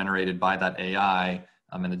that were generated by that AI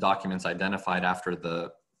and the documents identified after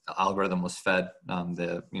the algorithm was fed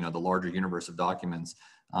the larger universe of documents,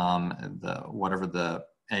 whatever the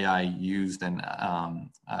AI used and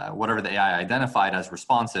whatever the AI identified as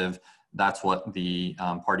responsive, that's what the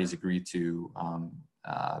parties agreed to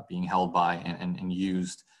being held by and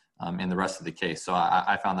used in the rest of the case. So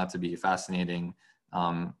I found that to be fascinating.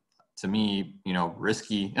 To me,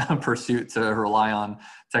 risky pursuit to rely on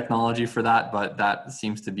technology for that, but that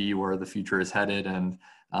seems to be where the future is headed, and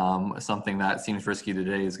something that seems risky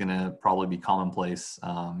today is going to probably be commonplace,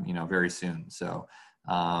 very soon. So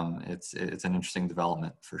it's an interesting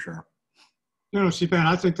development for sure. Seepan,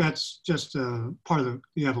 I think that's just part of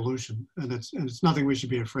the evolution, and it's nothing we should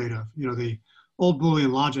be afraid of. The old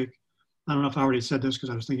Boolean logic, I don't know if I already said this because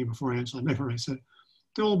I was thinking beforehand, so I may have already said it.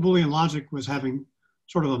 The old Boolean logic was having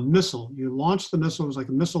sort of a missile. You launch the missile, it was like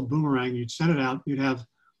a missile boomerang, you'd send it out, you'd have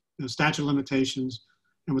statute of limitations,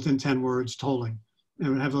 and within 10 words, tolling. And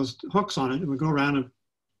it would have those hooks on it, and would go around and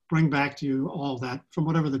bring back to you all that from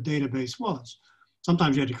whatever the database was.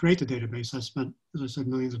 Sometimes you had to create the database. I spent, as I said,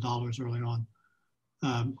 millions of dollars early on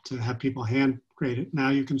to have people hand create it. Now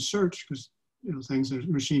you can search because things are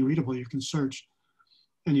machine readable. You can search,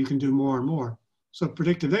 and you can do more and more. So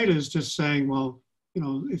predictive data is just saying, well,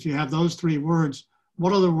 if you have those 3 words,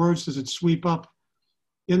 what other words does it sweep up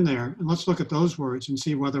in there? And let's look at those words and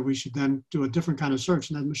see whether we should then do a different kind of search.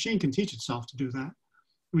 And the machine can teach itself to do that.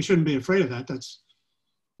 We shouldn't be afraid of that. That's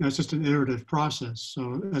it's just an iterative process.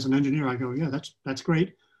 So as an engineer, I go, yeah, that's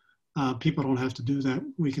great. People don't have to do that.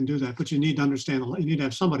 We can do that. But you need to understand, you need to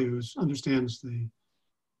have somebody who understands the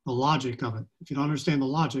logic of it. If you don't understand the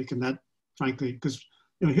logic, and that, frankly, because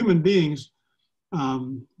human beings,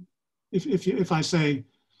 if I say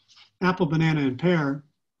apple, banana, and pear,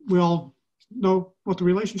 we all know what the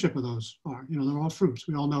relationship of those are. They're all fruits.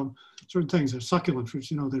 We all know certain things. There's succulent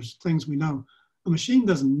fruits. There's things we know. A machine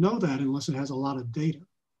doesn't know that unless it has a lot of data.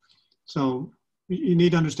 So you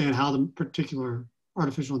need to understand how the particular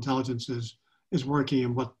artificial intelligence is working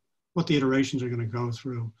and what the iterations are going to go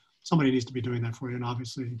through. Somebody needs to be doing that for you, and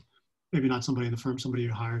obviously, maybe not somebody in the firm, somebody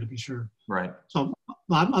you hire to be sure. Right. So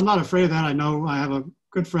I'm not afraid of that. I know I have a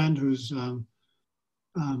good friend who's I've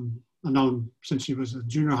known since she was a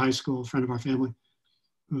junior high school friend of our family.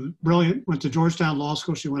 Who was brilliant, went to Georgetown Law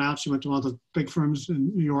School. She went out, she went to one of the big firms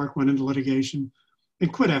in New York, went into litigation,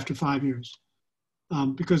 and quit after 5 years.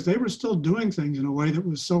 Because they were still doing things in a way that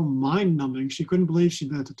was so mind-numbing. She couldn't believe she'd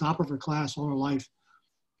been at the top of her class all her life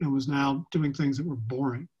and was now doing things that were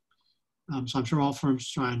boring. So I'm sure all firms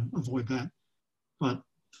try and avoid that. But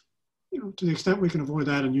to the extent we can avoid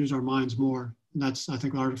that and use our minds more, and that's, I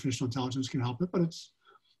think, artificial intelligence can help it. But it's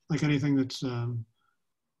like anything that's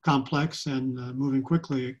complex and moving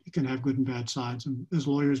quickly, it can have good and bad sides. And as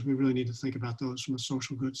lawyers, we really need to think about those from a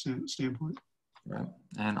social good standpoint. Right.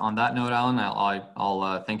 And on that note, Alan,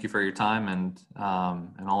 I'll thank you for your time and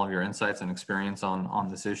all of your insights and experience on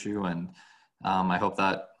this issue. And I hope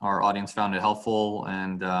that our audience found it helpful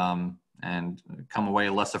and come away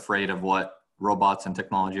less afraid of what robots and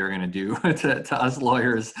technology are going to do to us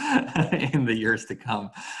lawyers in the years to come.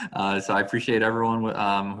 So I appreciate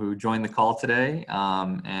everyone who joined the call today.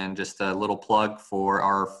 And just a little plug for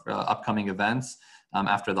our upcoming events.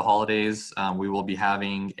 After the holidays, we will be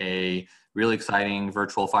having a really exciting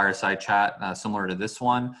virtual fireside chat similar to this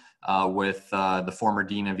one with the former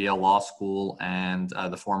Dean of Yale Law School and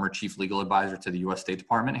the former Chief Legal Advisor to the U.S. State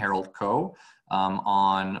Department, Harold Koh,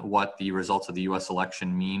 on what the results of the U.S.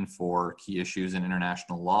 election mean for key issues in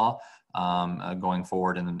international law going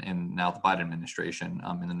forward in now the Biden administration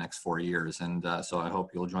in the next 4 years. And so I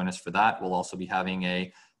hope you'll join us for that. We'll also be having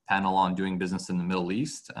a panel on doing business in the Middle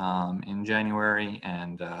East in January,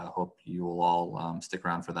 and hope you will all stick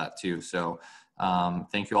around for that too. So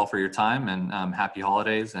thank you all for your time, and happy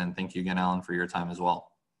holidays, and thank you again, Alan, for your time as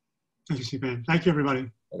well. Thank you, Seepan. Thank you, everybody.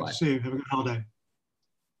 Bye-bye. See you. Have a good holiday.